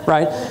preacher,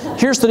 right?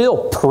 Here's the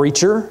deal,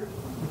 preacher.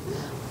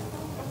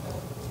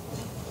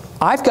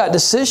 I've got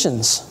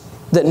decisions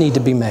that need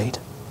to be made.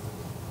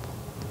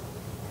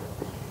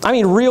 I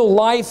mean, real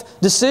life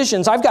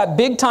decisions. I've got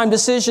big time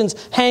decisions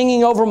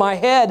hanging over my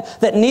head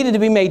that needed to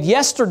be made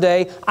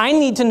yesterday. I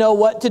need to know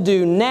what to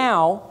do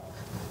now.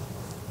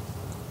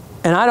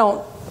 And I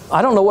don't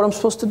know what I'm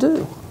supposed to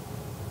do.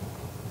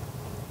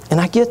 And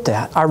I get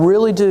that. I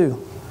really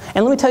do.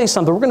 And let me tell you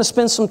something. We're going to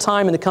spend some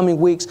time in the coming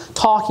weeks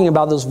talking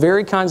about those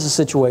very kinds of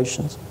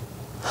situations.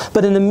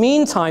 But in the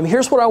meantime,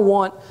 here's what I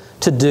want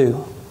to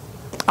do.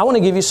 I want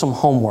to give you some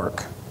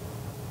homework.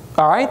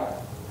 All right?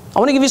 I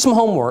want to give you some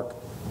homework.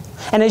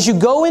 And as you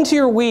go into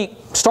your week,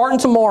 starting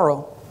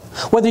tomorrow,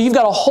 whether you've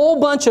got a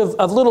whole bunch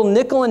of little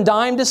nickel and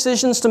dime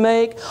decisions to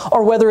make,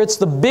 or whether it's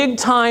the big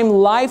time,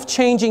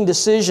 life-changing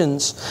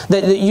decisions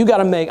that you got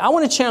to make, I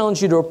want to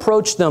challenge you to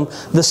approach them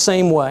the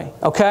same way,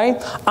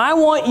 okay? I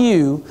want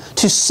you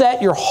to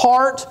set your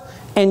heart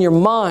and your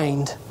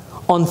mind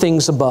on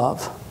things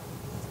above.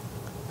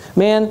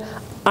 Man,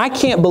 I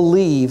can't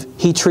believe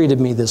He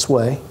treated me this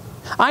way.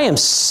 I am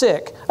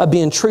sick of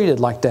being treated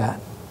like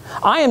that.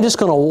 I am just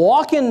going to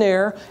walk in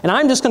there and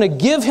I'm just going to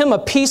give Him a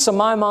piece of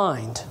my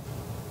mind.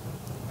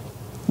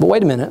 But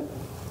wait a minute.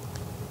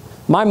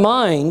 My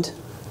mind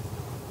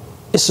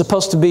is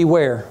supposed to be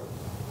where?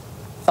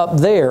 Up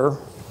there,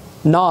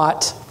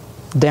 not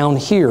down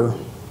here.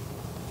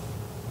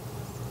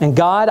 And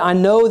God, I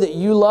know that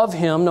You love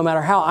Him no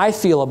matter how I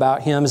feel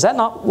about Him. Is that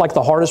not like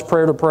the hardest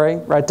prayer to pray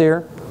right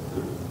there?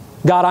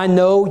 God, I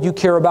know You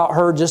care about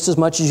her just as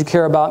much as You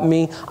care about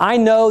me. I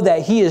know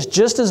that he is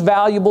just as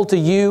valuable to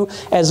You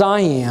as I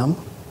am.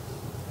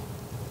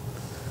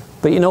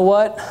 But you know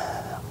what?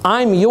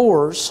 I'm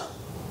Yours,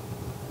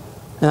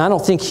 and I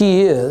don't think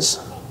he is.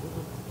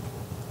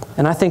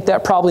 And I think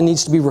that probably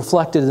needs to be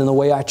reflected in the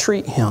way I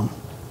treat him.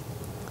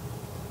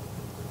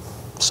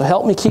 So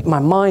help me keep my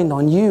mind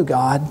on You,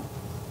 God,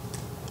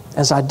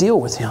 as I deal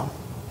with him.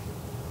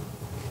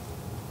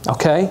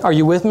 Okay? Are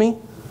you with me?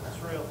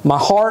 My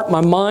heart,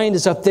 my mind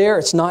is up there.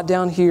 It's not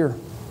down here.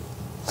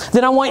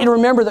 Then I want you to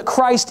remember that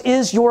Christ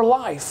is your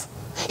life.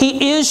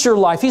 He is your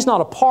life. He's not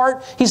a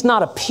part. He's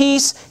not a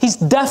piece. He's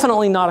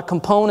definitely not a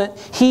component.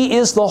 He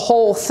is the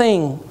whole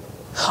thing.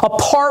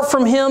 Apart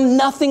from Him,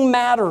 nothing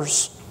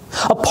matters.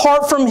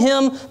 Apart from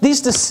Him, these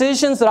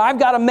decisions that I've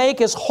got to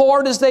make, as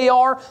hard as they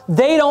are,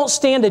 they don't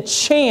stand a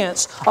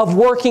chance of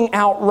working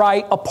out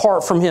right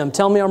apart from Him.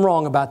 Tell me I'm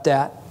wrong about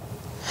that.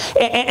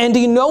 And do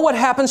you know what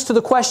happens to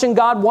the question,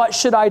 God, what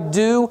should I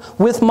do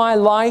with my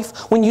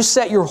life? When you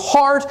set your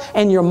heart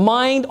and your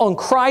mind on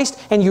Christ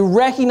and you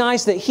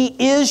recognize that He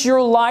is your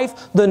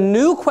life, the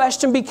new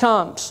question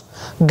becomes,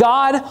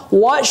 God,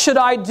 what should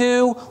I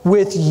do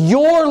with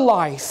Your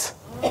life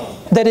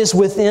that is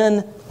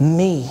within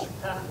me?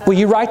 Will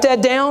you write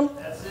that down?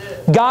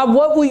 God,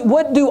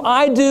 what do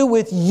I do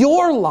with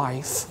Your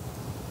life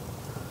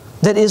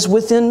that is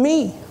within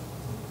me?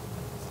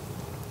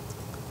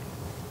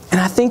 And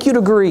I think you'd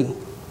agree.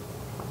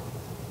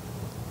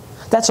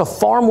 That's a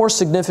far more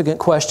significant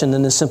question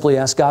than to simply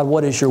ask, God,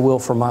 what is Your will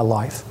for my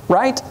life?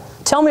 Right?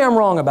 Tell me I'm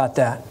wrong about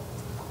that.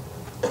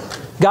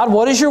 God,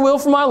 what is Your will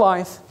for my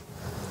life?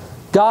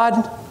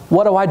 God,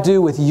 what do I do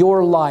with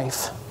Your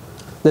life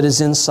that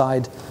is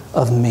inside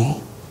of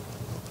me?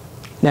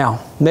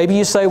 Now, maybe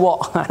you say,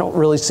 well, I don't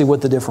really see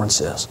what the difference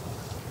is.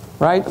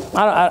 right?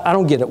 I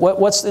don't get it.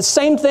 What's the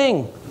same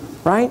thing,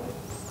 right?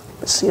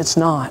 But see, it's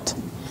not.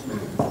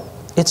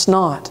 It's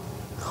not.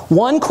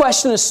 One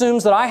question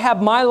assumes that I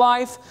have my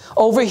life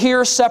over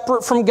here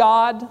separate from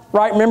God,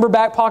 right? Remember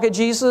back pocket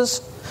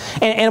Jesus?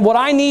 And what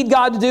I need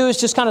God to do is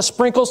just kind of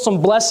sprinkle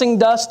some blessing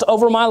dust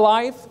over my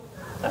life.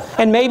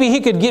 And maybe He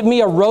could give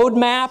me a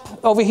roadmap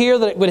over here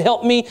that would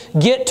help me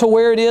get to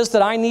where it is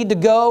that I need to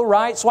go,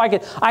 right? So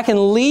I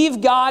can leave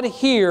God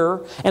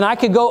here and I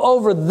could go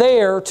over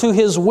there to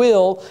His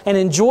will and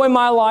enjoy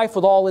my life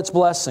with all its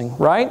blessing,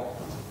 right?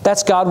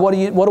 That's God, what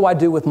do I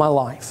do with my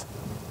life?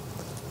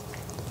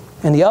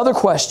 And the other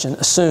question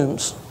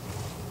assumes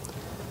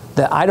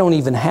that I don't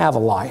even have a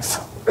life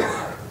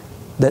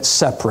that's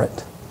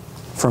separate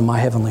from my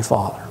Heavenly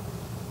Father.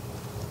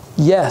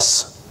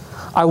 Yes,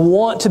 I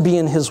want to be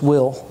in His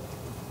will,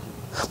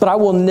 but I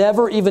will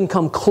never even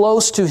come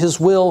close to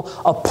His will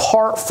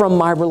apart from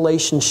my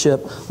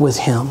relationship with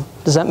Him.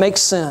 Does that make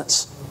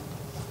sense?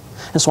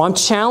 And so I'm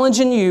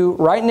challenging you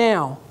right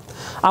now.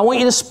 I want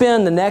you to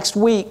spend the next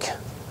week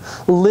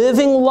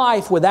living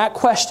life with that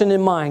question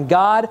in mind.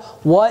 God,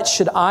 what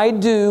should I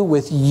do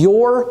with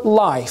Your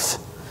life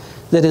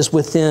that is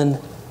within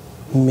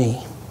me?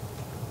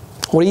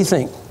 What do you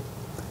think?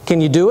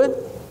 Can you do it?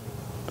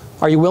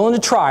 Are you willing to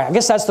try? I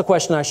guess that's the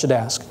question I should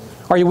ask.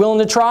 Are you willing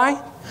to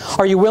try?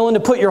 Are you willing to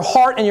put your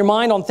heart and your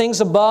mind on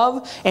things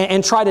above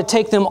and try to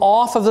take them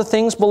off of the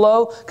things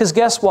below? Because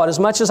guess what? As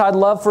much as I'd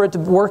love for it to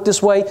work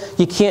this way,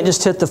 you can't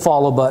just hit the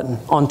follow button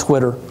on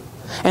Twitter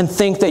and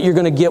think that you're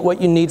going to get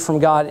what you need from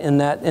God in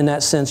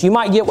that sense. You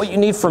might get what you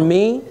need from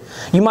me.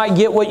 You might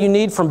get what you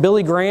need from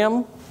Billy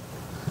Graham.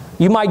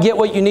 You might get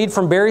what you need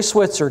from Barry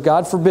Switzer,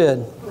 God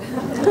forbid.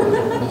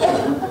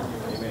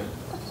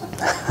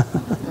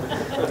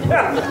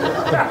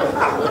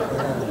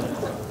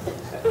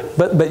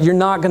 But you're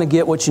not going to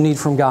get what you need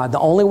from God. The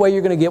only way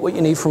you're going to get what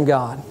you need from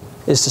God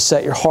is to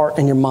set your heart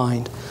and your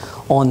mind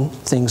on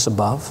things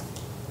above.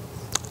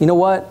 You know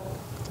what?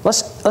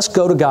 Let's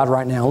go to God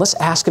right now. Let's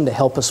ask Him to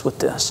help us with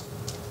this.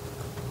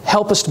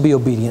 Help us to be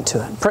obedient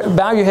to it.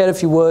 Bow your head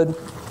if you would.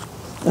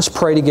 Let's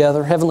pray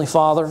together. Heavenly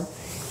Father,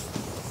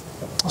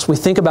 as we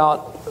think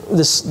about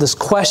this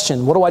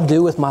question, what do I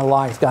do with my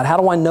life? God, how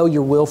do I know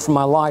Your will for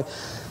my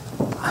life?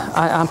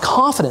 I'm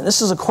confident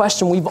this is a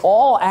question we've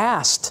all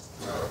asked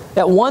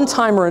at one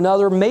time or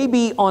another,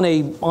 maybe on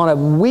a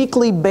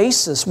weekly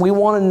basis. We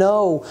want to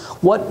know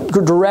what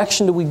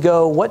direction do we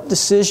go, what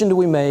decision do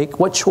we make,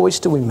 what choice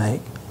do we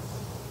make.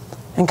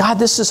 And God,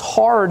 this is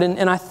hard,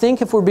 and I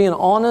think if we're being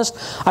honest,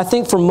 I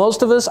think for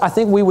most of us, I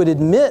think we would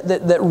admit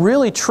that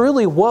really,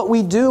 truly what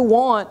we do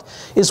want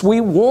is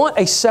we want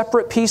a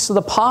separate piece of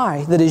the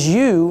pie that is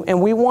You,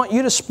 and we want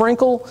You to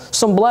sprinkle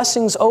some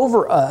blessings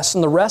over us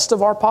and the rest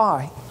of our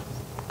pie.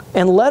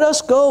 And let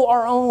us go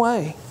our own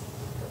way.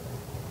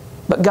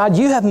 But God,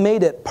 You have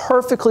made it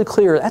perfectly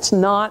clear that's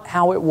not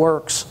how it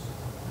works.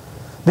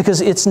 Because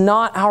it's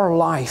not our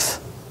life.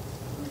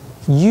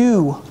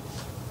 You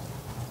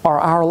are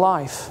our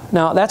life.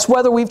 Now, that's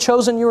whether we've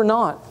chosen You or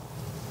not.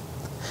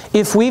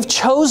 If we've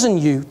chosen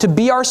You to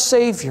be our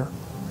Savior,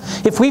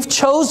 if we've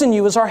chosen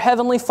You as our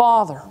Heavenly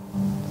Father,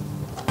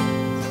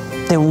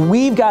 then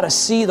we've got to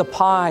see the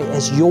pie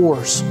as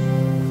Yours.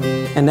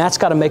 And that's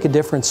got to make a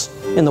difference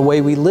in the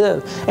way we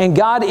live. And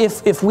God,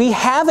 if we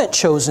haven't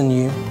chosen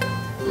You,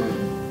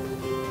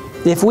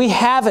 if we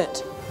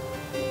haven't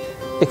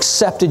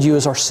accepted You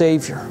as our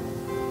Savior,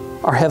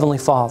 our Heavenly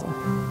Father,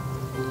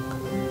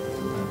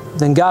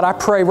 then God, I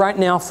pray right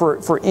now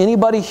for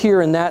anybody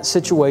here in that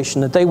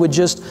situation that they would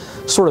just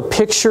sort of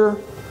picture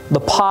the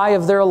pie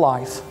of their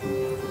life,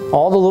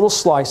 all the little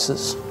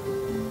slices,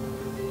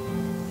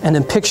 and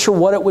then picture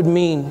what it would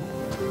mean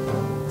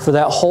for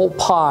that whole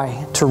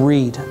pie to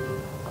read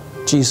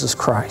Jesus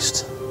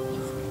Christ.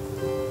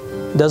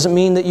 It doesn't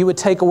mean that You would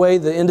take away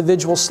the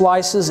individual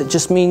slices. It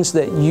just means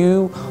that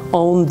You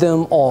own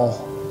them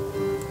all.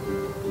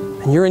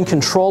 And You're in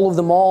control of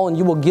them all, and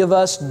You will give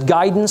us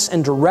guidance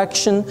and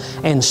direction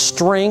and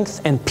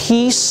strength and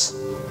peace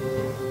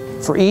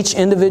for each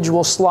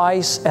individual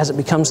slice as it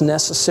becomes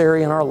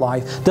necessary in our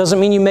life. Doesn't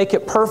mean You make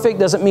it perfect.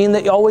 Doesn't mean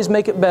that You always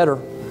make it better.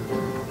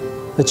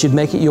 But You'd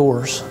make it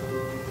Yours.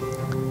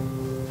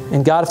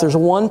 And God, if there's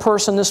one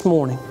person this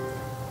morning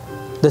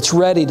that's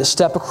ready to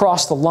step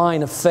across the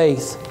line of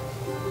faith,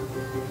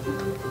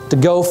 to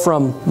go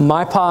from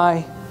my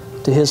pie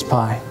to His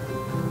pie,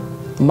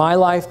 my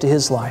life to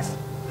His life,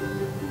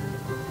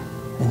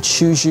 and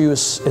choose You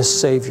as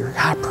Savior,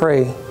 I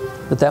pray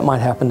that might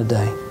happen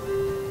today.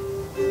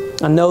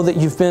 I know that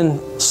You've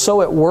been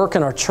so at work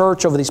in our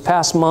church over these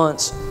past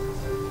months.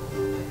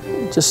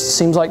 It just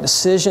seems like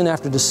decision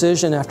after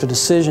decision after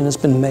decision has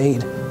been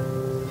made.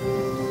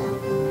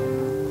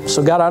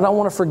 So God, I don't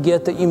want to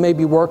forget that You may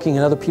be working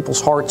in other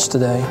people's hearts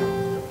today.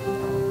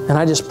 And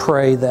I just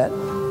pray that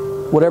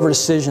whatever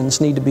decisions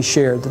need to be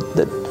shared,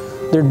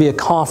 that there'd be a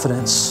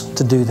confidence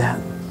to do that.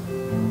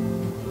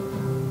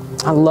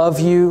 I love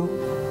You.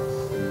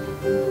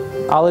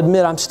 I'll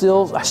admit I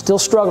still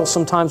struggle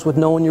sometimes with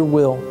knowing Your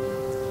will.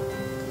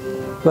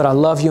 But I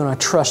love You and I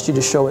trust You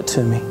to show it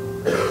to me.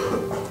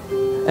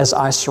 as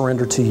I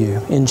surrender to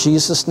you. In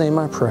Jesus' name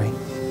I pray.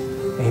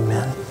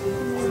 Amen.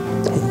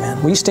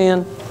 Amen. Will you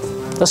stand?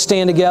 Let's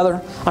stand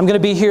together. I'm going to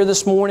be here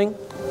this morning.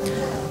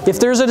 If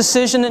there's a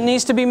decision that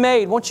needs to be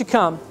made, won't you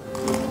come?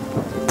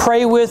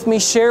 Pray with me,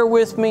 share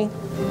with me.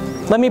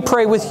 Let me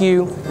pray with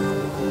you.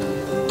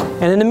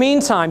 And in the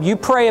meantime, you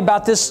pray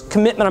about this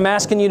commitment I'm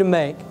asking you to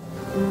make.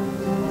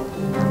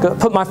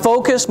 Put my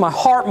focus, my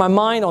heart, my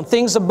mind on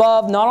things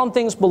above, not on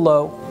things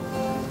below.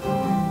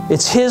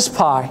 It's His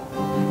pie,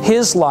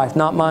 His life,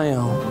 not my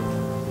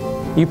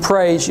own. You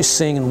praise, you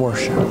sing, and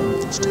worship.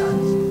 Let's do it.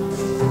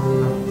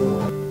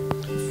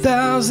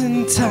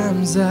 1,000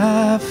 times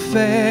I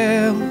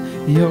failed,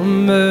 Your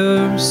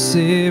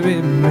mercy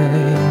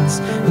remains.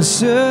 And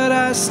should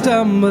I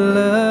stumble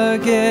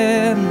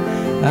again,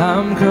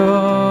 I'm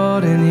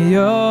caught in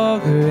Your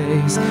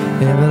grace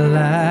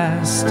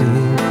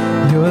everlasting.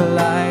 Your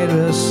light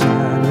will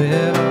shine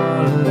where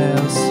all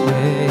else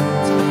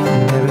fades.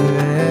 Never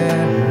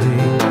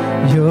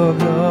ending, Your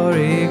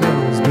glory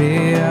goes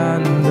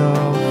beyond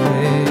all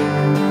faith.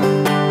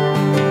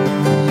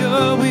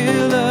 Your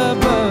will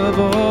above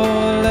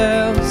all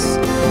else,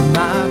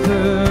 my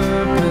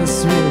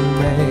purpose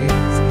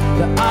remains.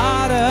 The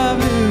art of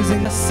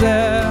losing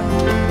myself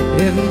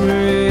and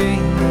bringing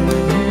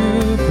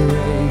You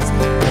praise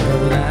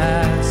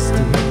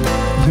everlasting.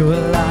 Your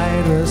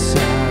light will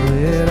shine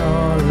with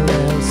all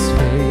else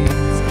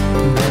fades.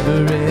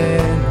 Never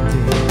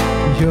ending,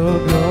 Your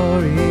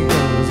glory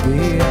goes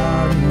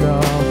beyond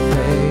all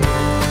faith.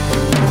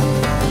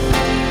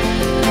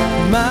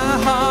 My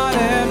heart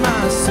and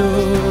my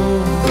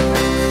soul,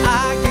 I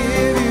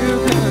give You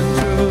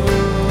control.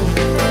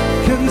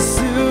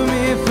 Consume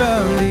me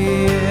from the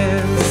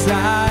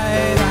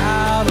inside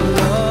out,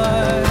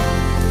 Lord.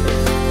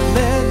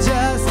 Let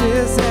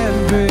justice and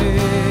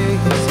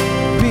praise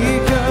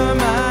become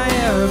my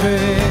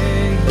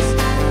embrace.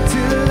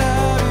 To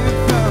love You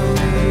from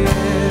the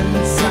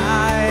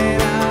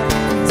inside out.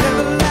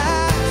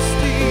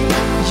 Everlasting,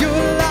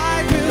 Your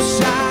light will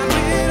shine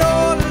with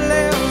all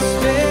else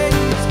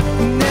fades.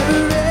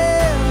 Never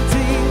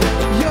ending,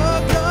 Your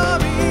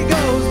glory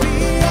goes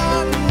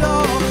beyond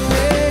all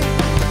faith.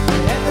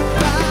 And the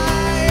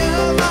fire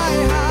of my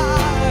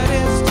heart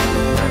is to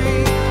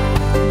bring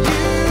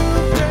You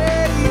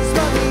praise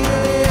from the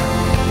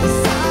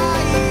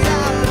inside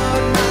out.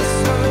 Lord, my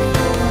soul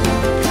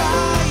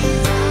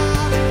cries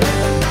out.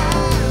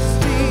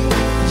 Everlasting,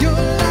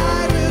 Your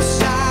light will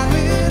shine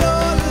with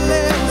all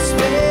else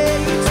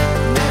fades.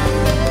 Never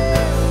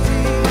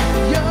ending,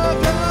 Your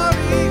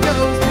glory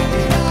goes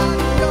beyond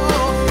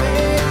all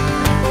faith.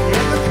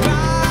 And the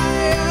cry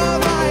of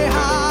my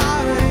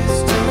heart is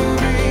to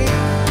bring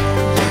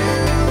You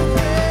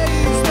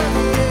praise from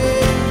the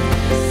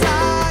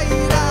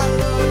inside out.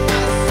 Lord,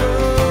 my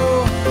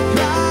soul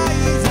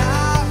cries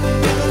out.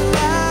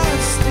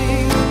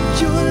 Everlasting,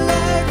 Your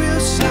light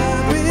will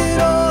shine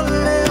with all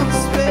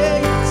else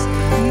fades.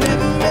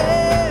 Never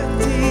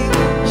ending,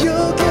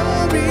 Your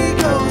glory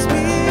goes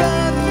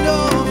beyond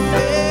all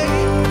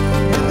faith.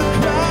 And the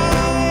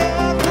cry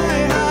of my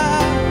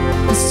heart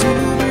is to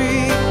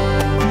bring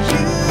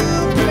You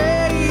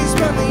praise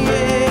from the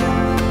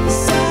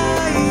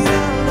inside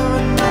out.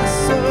 Lord, my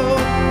soul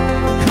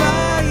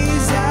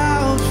cries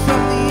out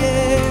from the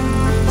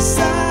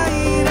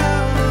inside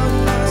out. Lord,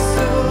 my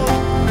soul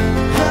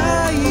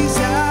cries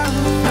out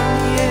from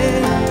the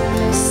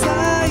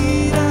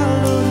inside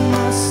out. Lord,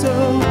 my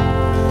soul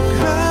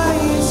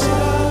cries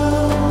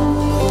out.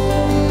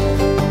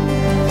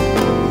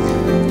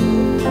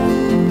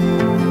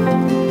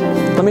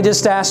 Let me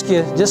just ask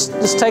you, just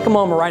take a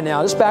moment right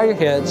now. Just bow your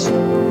heads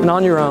and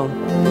on your own.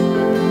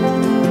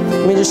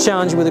 Let me just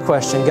challenge you with a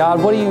question.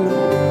 God, what do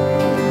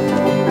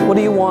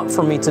You want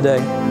from me today?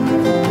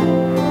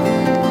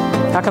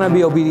 How can I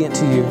be obedient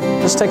to You?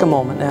 Just take a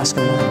moment and ask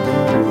Him that.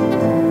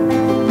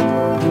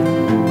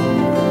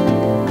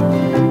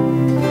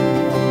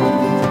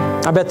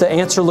 I bet the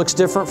answer looks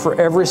different for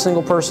every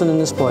single person in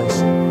this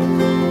place.